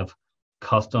anything kind of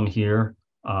custom here.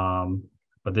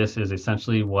 But this is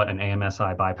essentially what an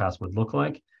AMSI bypass would look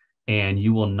like. And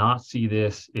you will not see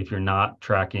this if you're not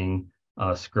tracking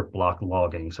script block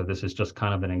logging. So this is just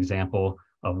kind of an example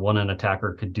of what an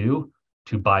attacker could do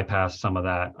to bypass some of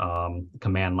that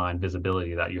command line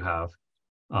visibility that you have.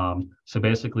 So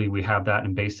basically we have that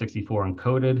in base 64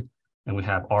 encoded, and we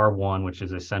have R1, which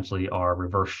is essentially our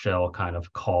reverse shell kind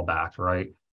of callback, right?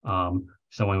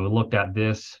 So when we looked at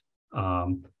this, let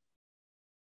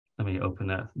me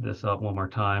open this up one more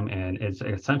time, and it's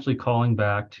essentially calling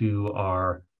back to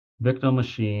our victim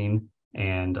machine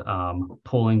and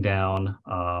pulling down.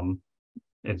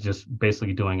 It's just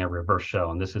basically doing a reverse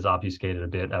shell, and this is obfuscated a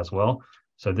bit as well.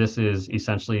 So this is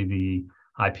essentially the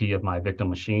IP of my victim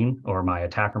machine or my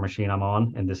attacker machine I'm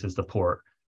on, and this is the port.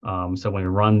 So when we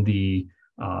run the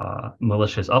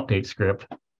malicious update script,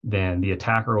 then the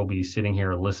attacker will be sitting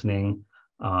here listening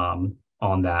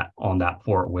on that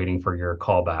port, waiting for your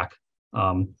callback.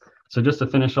 So just to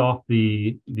finish off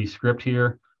the script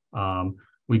here,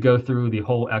 we go through the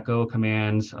whole echo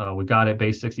commands. We got it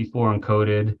base 64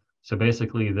 encoded. So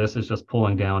basically, this is just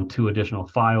pulling down 2 additional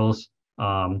files.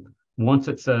 Once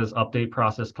it says update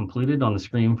process completed on the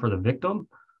screen for the victim,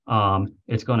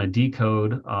 it's going to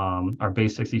decode our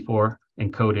base 64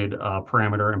 encoded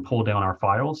parameter and pull down our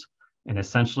files. And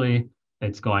essentially,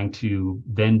 it's going to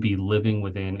then be living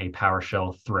within a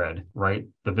PowerShell thread, right?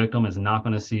 The victim is not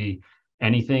going to see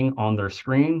anything on their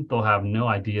screen. They'll have no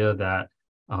idea that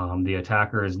the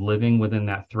attacker is living within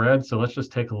that thread. So let's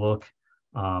just take a look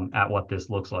at what this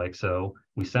looks like. So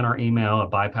we sent our email, it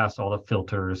bypassed all the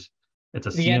filters. It's a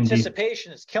the CMD.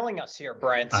 Anticipation is killing us here,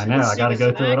 Brent. I know, I got to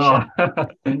go through it all.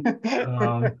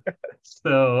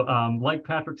 So like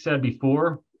Patrick said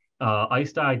before,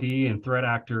 iced ID and threat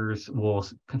actors will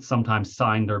sometimes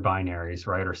sign their binaries,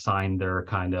 right? Or sign their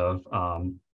kind of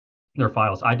their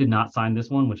files. I did not sign this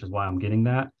one, which is why I'm getting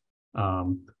that.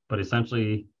 But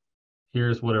essentially,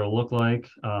 here's what it'll look like.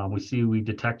 We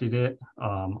detected it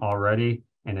already,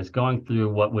 and it's going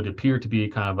through what would appear to be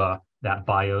kind of that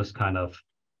BIOS kind of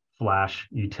Flash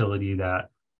utility that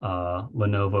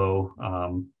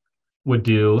Lenovo would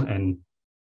do, and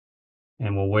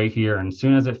we'll wait here. And as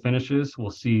soon as it finishes, we'll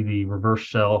see the reverse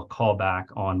shell callback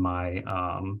on my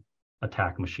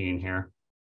attack machine here.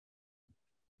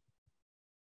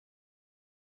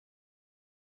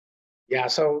 Yeah,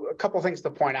 so a couple things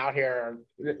to point out here.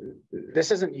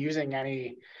 This isn't using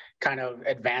any kind of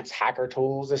advanced hacker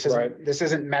tools. This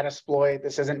isn't Metasploit.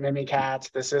 This isn't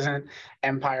Mimikatz. This isn't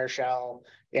Empire Shell.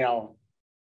 You know,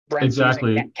 Brent's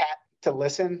using Cat to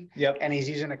listen. Yep. And he's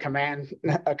using a command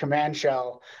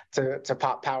shell to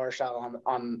pop PowerShell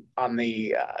on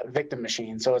the victim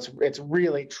machine. So it's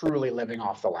really truly living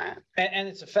off the LAN. And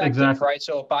it's effective, right?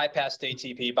 So it bypassed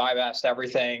ATP, bypassed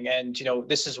everything. And, you know,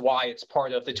 this is why it's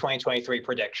part of the 2023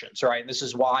 predictions, right? This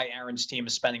is why Aaron's team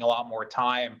is spending a lot more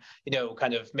time, you know,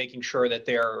 kind of making sure that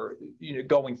they're, you know,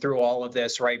 going through all of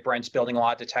this, right? Brent's building a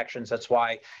lot of detections. That's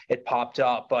why it popped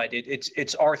up. But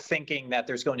it's our thinking that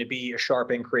there's going to be a sharp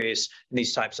increase in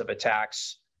these types of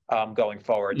attacks going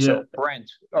forward. Yeah. So Brent,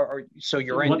 so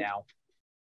you're in now.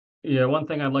 Yeah, one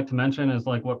thing I'd like to mention is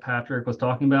like what Patrick was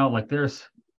talking about. Like there's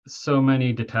so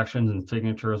many detections and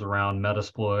signatures around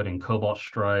Metasploit and Cobalt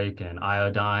Strike and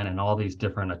Iodine and all these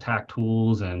different attack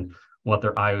tools and what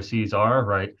their IOCs are,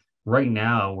 right? Right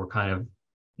now, we're kind of,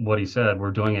 what he said,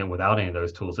 we're doing it without any of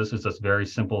those tools. This is just very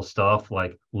simple stuff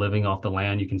like living off the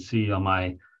land. You can see on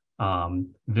my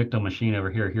victim machine over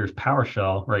here, here's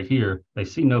PowerShell right here. They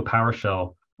see no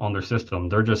PowerShell on their system.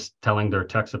 They're just telling their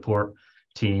tech support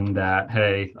team that,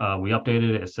 hey, we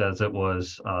updated it. It says it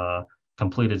was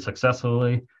completed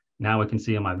successfully. Now we can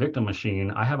see on my victim machine,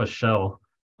 I have a shell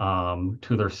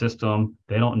to their system.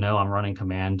 They don't know I'm running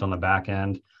commands on the back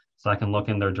end. So I can look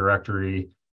in their directory.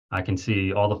 I can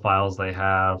see all the files they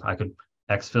have. I could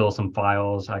exfil some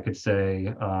files. I could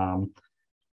say,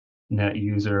 net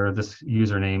user, this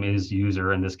username is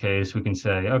user in this case. We can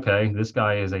say, okay, this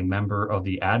guy is a member of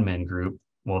the admin group.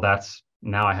 Well, that's,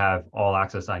 now I have all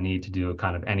access I need to do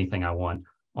kind of anything I want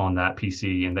on that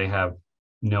PC, and they have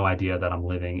no idea that I'm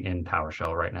living in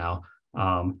PowerShell right now.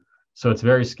 So it's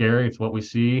very scary. It's what we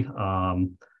see.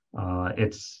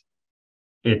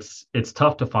 It's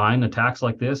tough to find attacks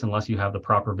like this unless you have the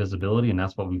proper visibility, and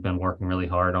that's what we've been working really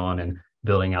hard on and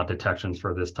building out detections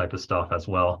for this type of stuff as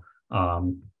well.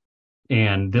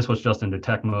 And this was just in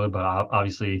detect mode, but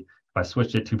obviously if I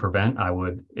switched it to prevent,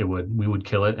 we would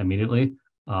kill it immediately.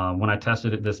 When I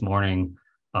tested it this morning,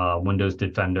 Windows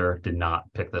Defender did not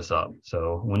pick this up.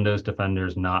 So Windows Defender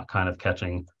is not kind of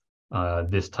catching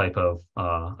this type of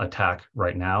attack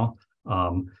right now.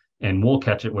 And we'll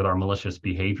catch it with our malicious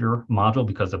behavior module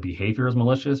because the behavior is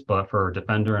malicious, but for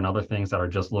Defender and other things that are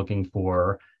just looking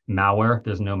for malware,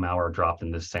 there's no malware dropped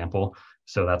in this sample.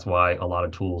 So that's why a lot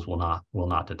of tools will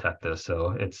not detect this.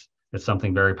 So it's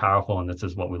something very powerful, and this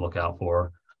is what we look out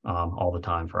for all the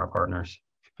time for our partners.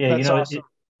 Yeah, that's awesome.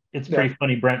 It's pretty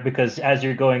funny, Brent, because as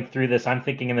you're going through this, I'm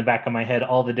thinking in the back of my head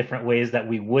all the different ways that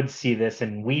we would see this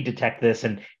and we detect this,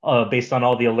 and based on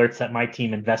all the alerts that my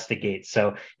team investigates.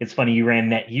 So it's funny you ran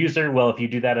net user. Well, if you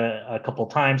do that a couple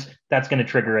times, that's going to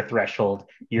trigger a threshold.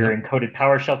 Your encoded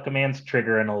PowerShell commands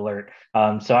trigger an alert.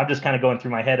 So I'm just kind of going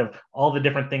through my head of all the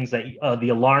different things that the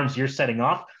alarms you're setting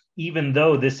off, even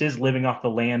though this is living off the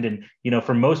land and,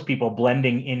 for most people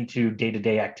blending into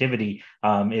day-to-day activity,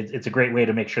 it's a great way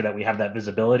to make sure that we have that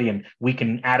visibility and we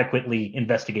can adequately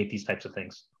investigate these types of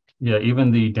things. Yeah,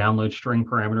 even the download string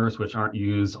parameters, which aren't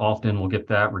used often, we'll get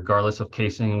that regardless of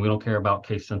casing. We don't care about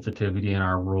case sensitivity in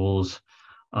our rules.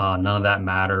 None of that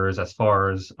matters as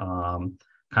far as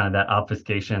kind of that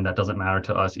obfuscation. That doesn't matter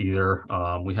to us either.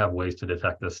 We have ways to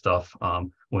detect this stuff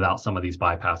without some of these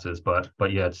bypasses.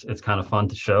 But yeah, it's kind of fun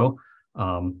to show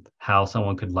how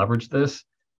someone could leverage this.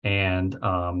 And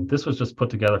this was just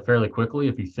put together fairly quickly.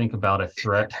 If you think about a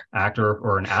threat actor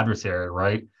or an adversary,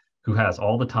 right, who has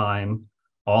all the time,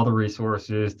 all the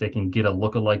resources, they can get a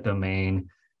lookalike domain.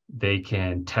 They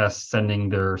can test sending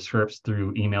their scripts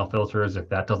through email filters. If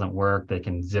that doesn't work, they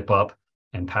can zip up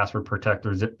and password protect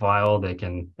their zip file. They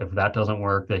can, if that doesn't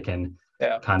work, they can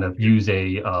kind of use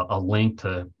a link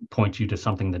to point you to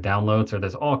something to download. So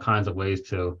there's all kinds of ways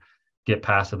to get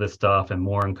past this stuff and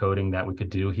more encoding that we could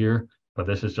do here. But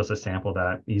this is just a sample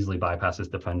that easily bypasses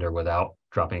Defender without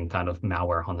dropping kind of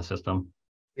malware on the system.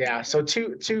 Yeah, so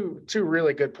two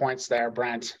really good points there,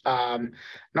 Brent.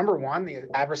 Number one, the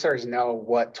adversaries know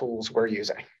what tools we're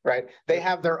using, right? They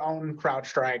have their own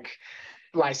CrowdStrike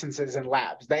licenses and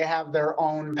labs. They have their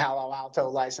own Palo Alto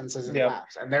licenses and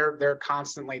labs, and they're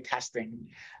constantly testing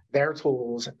their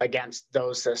tools against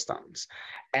those systems.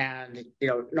 And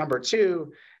number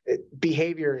two,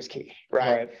 behavior is key,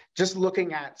 right? Just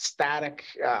looking at static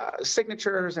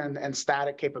signatures and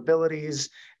static capabilities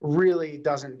really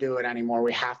doesn't do it anymore.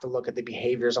 We have to look at the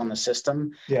behaviors on the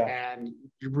system, and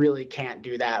you really can't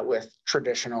do that with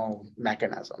traditional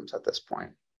mechanisms at this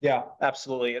point. Yeah,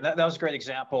 absolutely. And that was a great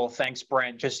example. Thanks,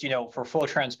 Brent. Just, for full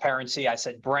transparency, I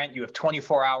said, Brent, you have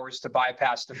 24 hours to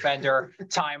bypass Defender,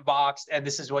 time boxed, and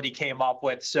this is what he came up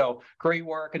with. So great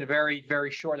work in a very, very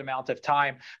short amount of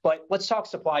time. But let's talk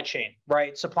supply chain,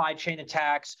 right? Supply chain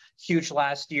attacks, huge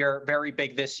last year, very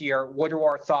big this year. What are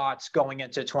our thoughts going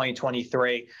into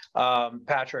 2023?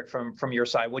 Patrick, from your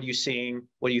side, what are you seeing?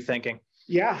 What are you thinking?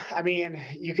 Yeah, I mean,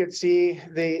 you could see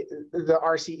the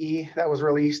RCE that was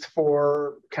released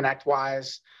for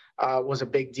ConnectWise was a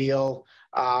big deal.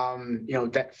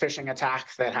 That phishing attack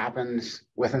that happened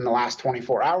within the last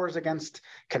 24 hours against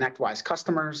ConnectWise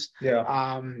customers.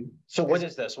 So what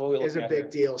is this? What are we looking at? Is a big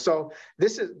deal. So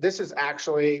this is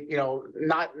actually,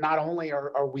 not only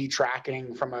are we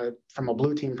tracking from a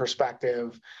blue team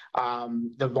perspective,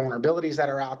 the vulnerabilities that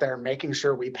are out there, making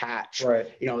sure we patch,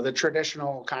 the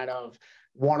traditional kind of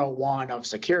 101 of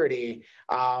security.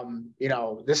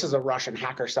 This is a Russian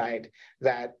hacker site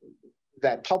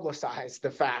that publicized the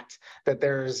fact that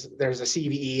there's a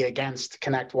CVE against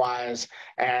ConnectWise,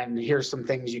 and here's some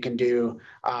things you can do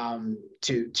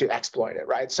to exploit it,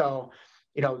 right? So,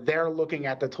 they're looking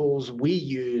at the tools we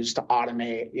use to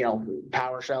automate.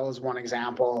 PowerShell is one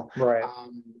example.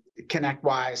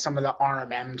 ConnectWise, some of the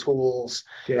RMM tools,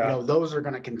 those are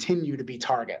going to continue to be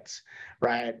targets,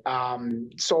 right?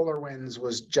 SolarWinds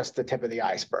was just the tip of the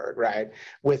iceberg, right?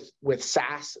 With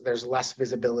SaaS, there's less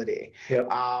visibility.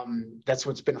 That's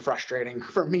what's been frustrating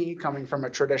for me, coming from a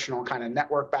traditional kind of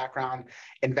network background.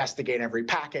 Investigate every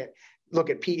packet. Look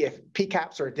at if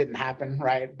PCAPs, or it didn't happen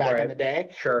back in the day.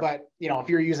 But if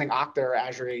you're using Okta or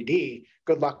Azure AD,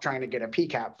 good luck trying to get a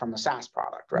PCAP from a SaaS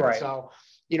product, right? So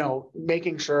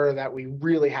making sure that we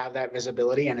really have that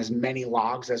visibility and as many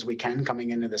logs as we can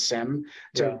coming into the SIM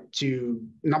to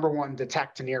number one,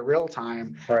 detect to near real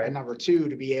time, and number two,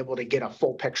 to be able to get a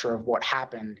full picture of what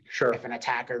happened if an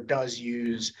attacker does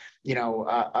use,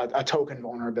 a token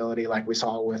vulnerability like we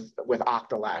saw with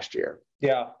Okta last year.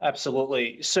 Yeah,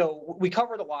 absolutely. So we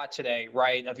covered a lot today,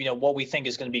 right, of, what we think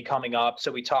is going to be coming up.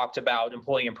 So we talked about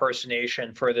employee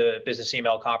impersonation for the business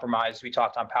email compromise. We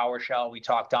talked on PowerShell. We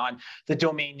talked on the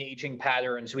domain aging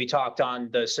patterns. We talked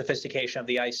on the sophistication of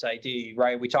the ICE ID,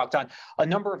 right? We talked on a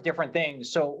number of different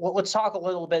things. So let's talk a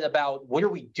little bit about what are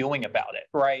we doing about it,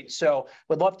 right? So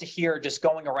would love to hear, just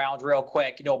going around real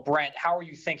quick, Brent, how are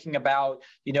you thinking about,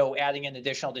 adding in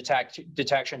additional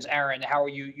detections? Aaron, how are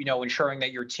you, ensuring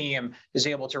that your team is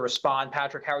able to respond?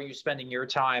 Patrick, how are you spending your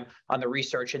time on the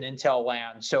research and intel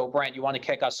land? So Brent, you want to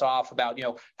kick us off about,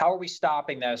 how are we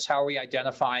stopping this? How are we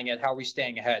identifying it? How are we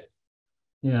staying ahead?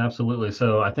 Yeah, absolutely.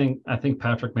 So I think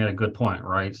Patrick made a good point,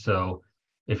 right? So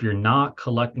If you're not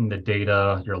collecting the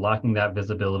data, you're lacking that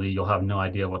visibility, you'll have no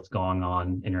idea what's going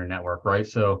on in your network, right?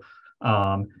 So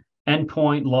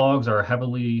endpoint logs are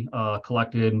heavily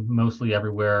collected mostly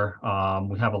everywhere.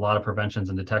 We have a lot of preventions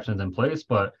and detections in place,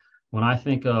 but when I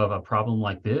think of a problem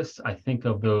like this, I think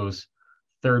of those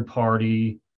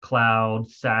third-party cloud,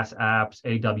 SaaS apps,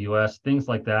 AWS, things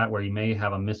like that, where you may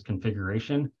have a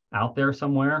misconfiguration out there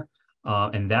somewhere,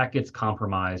 and that gets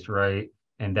compromised, right?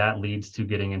 And that leads to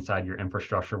getting inside your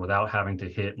infrastructure without having to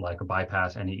hit like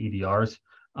bypass any EDRs.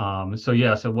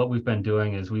 So what we've been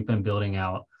doing is we've been building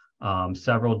out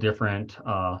several different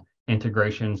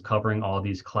integrations covering all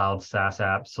these cloud SaaS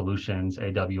app solutions,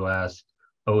 AWS,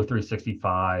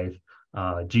 O365,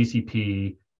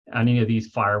 GCP, any of these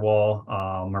firewall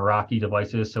Meraki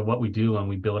devices. So what we do when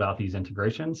we build out these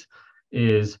integrations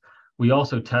is we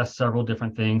also test several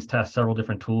different things, test several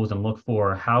different tools, and look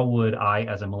for how would I,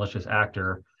 as a malicious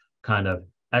actor, kind of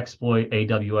exploit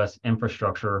AWS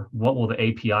infrastructure? What will the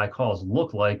API calls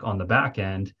look like on the back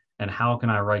end? And how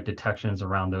can I write detections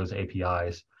around those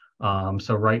APIs?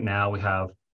 So right now we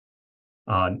have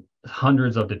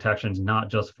hundreds of detections, not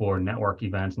just for network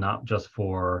events, not just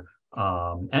for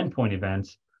endpoint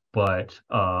events, but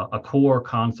a core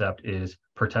concept is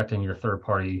protecting your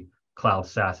third-party cloud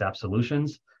SaaS app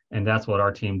solutions. And that's what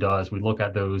our team does. We look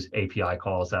at those API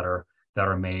calls that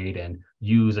are made and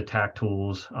use attack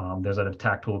tools. There's an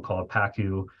attack tool called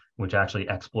PACU, which actually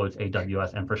exploits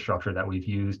AWS infrastructure that we've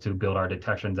used to build our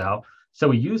detections out. So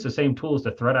we use the same tools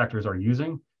that threat actors are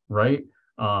using, right?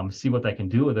 See what they can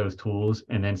do with those tools,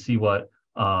 and then see what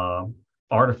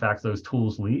artifacts those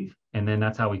tools leave. And then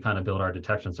that's how we kind of build our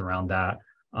detections around that.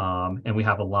 And we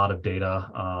have a lot of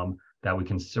data that we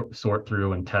can sort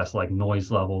through and test, like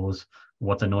noise levels.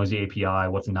 What's a noisy API?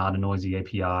 What's not a noisy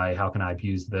API? How can I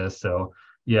abuse this? So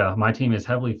yeah, my team is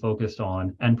heavily focused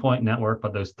on endpoint network,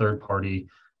 but those third-party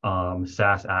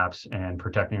SaaS apps and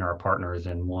protecting our partners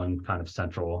in one kind of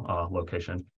central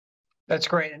location. That's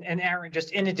great. And Aaron,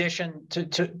 just in addition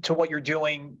to what you're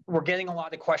doing, we're getting a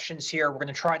lot of questions here. We're going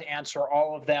to try to answer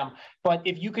all of them. But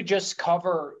if you could just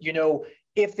cover,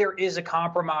 if there is a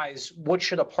compromise, what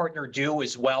should a partner do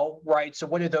as well, right? So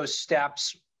what are those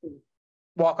steps?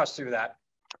 Walk us through that.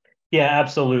 Yeah,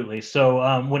 absolutely.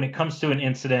 So when it comes to an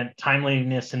incident,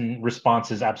 timeliness and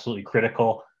response is absolutely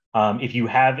critical. If you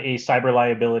have a cyber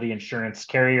liability insurance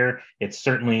carrier, it's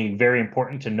certainly very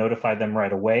important to notify them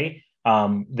right away.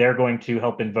 They're going to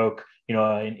help invoke,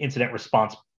 an incident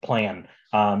response plan.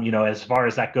 As far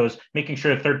as that goes, making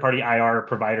sure a third-party IR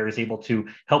provider is able to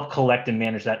help collect and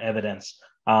manage that evidence.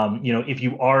 If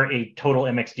you are a total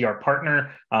MXDR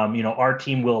partner, our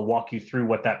team will walk you through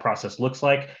what that process looks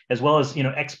like, as well as,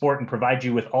 export and provide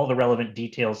you with all the relevant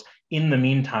details in the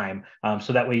meantime,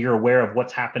 so that way you're aware of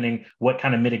what's happening, what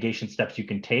kind of mitigation steps you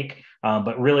can take.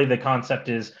 But really the concept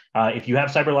is, if you have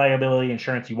cyber liability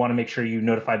insurance, you want to make sure you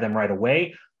notify them right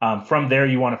away. From there,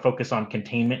 you want to focus on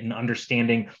containment and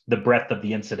understanding the breadth of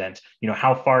the incident.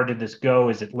 How far did this go?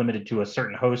 Is it limited to a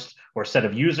certain host or set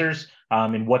of users?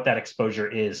 And what that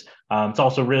exposure is. It's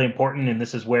also really important, and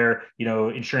this is where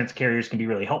insurance carriers can be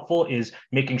really helpful, is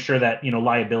making sure that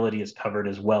liability is covered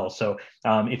as well. So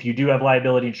if you do have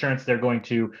liability insurance, they're going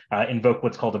to invoke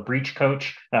what's called a breach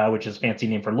coach, which is a fancy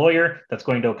name for lawyer. That's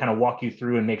going to kind of walk you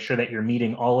through and make sure that you're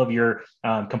meeting all of your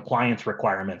compliance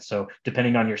requirements. So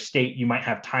depending on your state, you might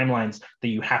have timelines that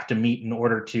you have to meet in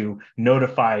order to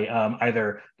notify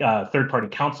either third-party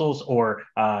counsels or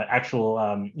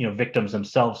actual victims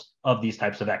themselves of these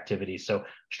types of activities. So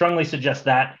strongly suggest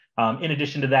that. In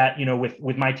addition to that,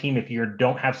 with my team, if you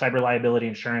don't have cyber liability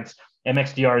insurance,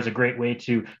 MXDR is a great way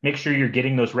to make sure you're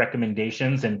getting those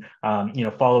recommendations and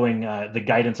following the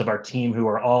guidance of our team, who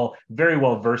are all very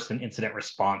well versed in incident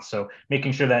response. So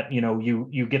making sure that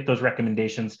you get those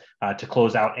recommendations to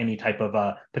close out any type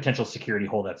of potential security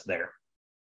hole that's there.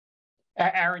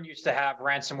 Aaron used to have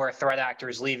ransomware threat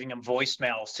actors leaving him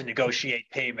voicemails to negotiate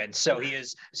payments. So he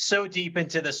is so deep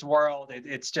into this world.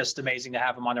 It's just amazing to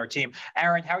have him on our team.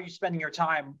 Aaron, how are you spending your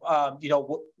time?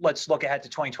 Let's look ahead to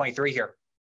 2023 here.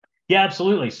 Yeah,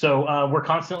 absolutely. So we're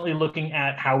constantly looking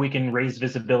at how we can raise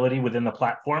visibility within the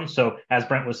platform. So as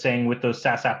Brent was saying, with those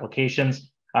SaaS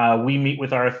applications, we meet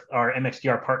with our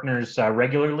MXDR partners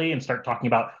regularly and start talking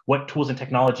about what tools and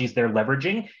technologies they're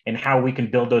leveraging and how we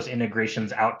can build those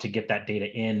integrations out to get that data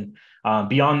in.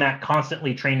 Beyond that,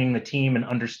 constantly training the team and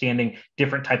understanding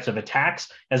different types of attacks,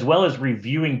 as well as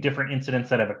reviewing different incidents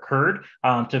that have occurred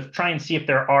to try and see if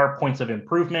there are points of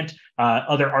improvement,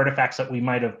 other artifacts that we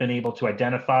might have been able to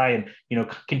identify, and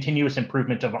continuous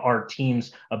improvement of our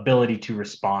team's ability to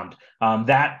respond.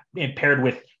 That paired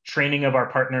with training of our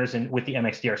partners and with the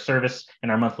MXDR service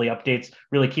and our monthly updates,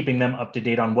 really keeping them up to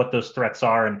date on what those threats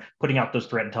are and putting out those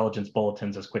threat intelligence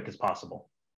bulletins as quick as possible.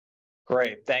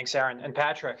 Great. Thanks, Aaron. And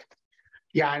Patrick.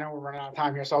 Yeah, I know we're running out of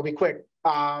time here, so I'll be quick.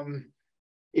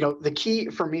 The key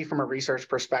for me from a research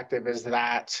perspective is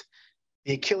that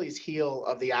the Achilles heel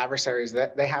of the adversaries,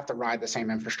 that they have to ride the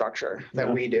same infrastructure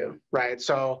that we do, right?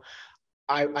 So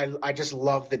I just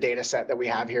love the data set that we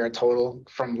have here at Total,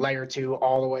 from layer 2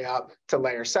 all the way up to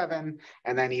layer 7,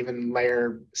 and then even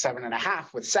layer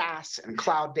 7.5 with SaaS and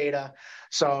cloud data.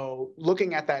 So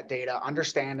looking at that data,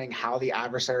 understanding how the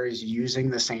adversary is using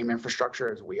the same infrastructure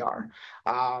as we are,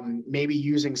 maybe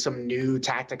using some new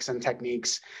tactics and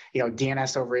techniques.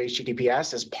 DNS over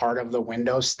HTTPS is part of the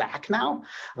Windows stack now,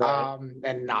 right.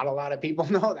 And not a lot of people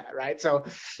know that, right? So,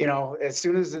 as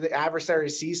soon as the adversary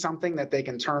sees something that they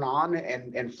can turn on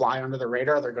and fly under the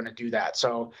radar, they're going to do that.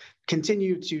 So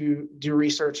continue to do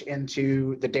research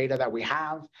into the data that we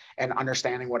have and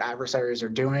understanding what adversaries are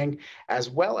doing,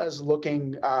 as well as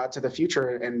looking to the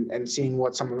future and seeing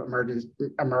what some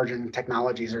emerging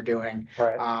technologies are doing,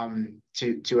 right.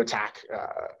 To attack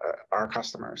our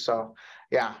customers. So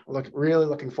yeah, really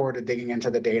looking forward to digging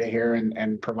into the data here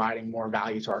and providing more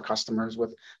value to our customers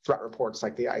with threat reports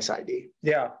like the ICE ID.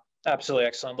 Yeah, absolutely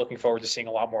excellent. Looking forward to seeing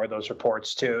a lot more of those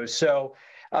reports too. So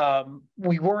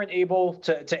we weren't able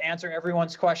to answer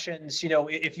everyone's questions.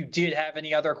 If you did have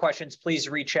any other questions, please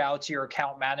reach out to your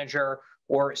account manager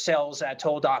or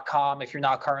sales@total.com if you're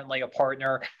not currently a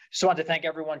partner. Just wanted to thank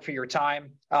everyone for your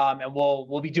time, and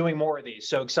we'll be doing more of these.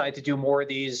 So excited to do more of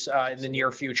these in the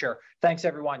near future. Thanks,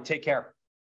 everyone. Take care.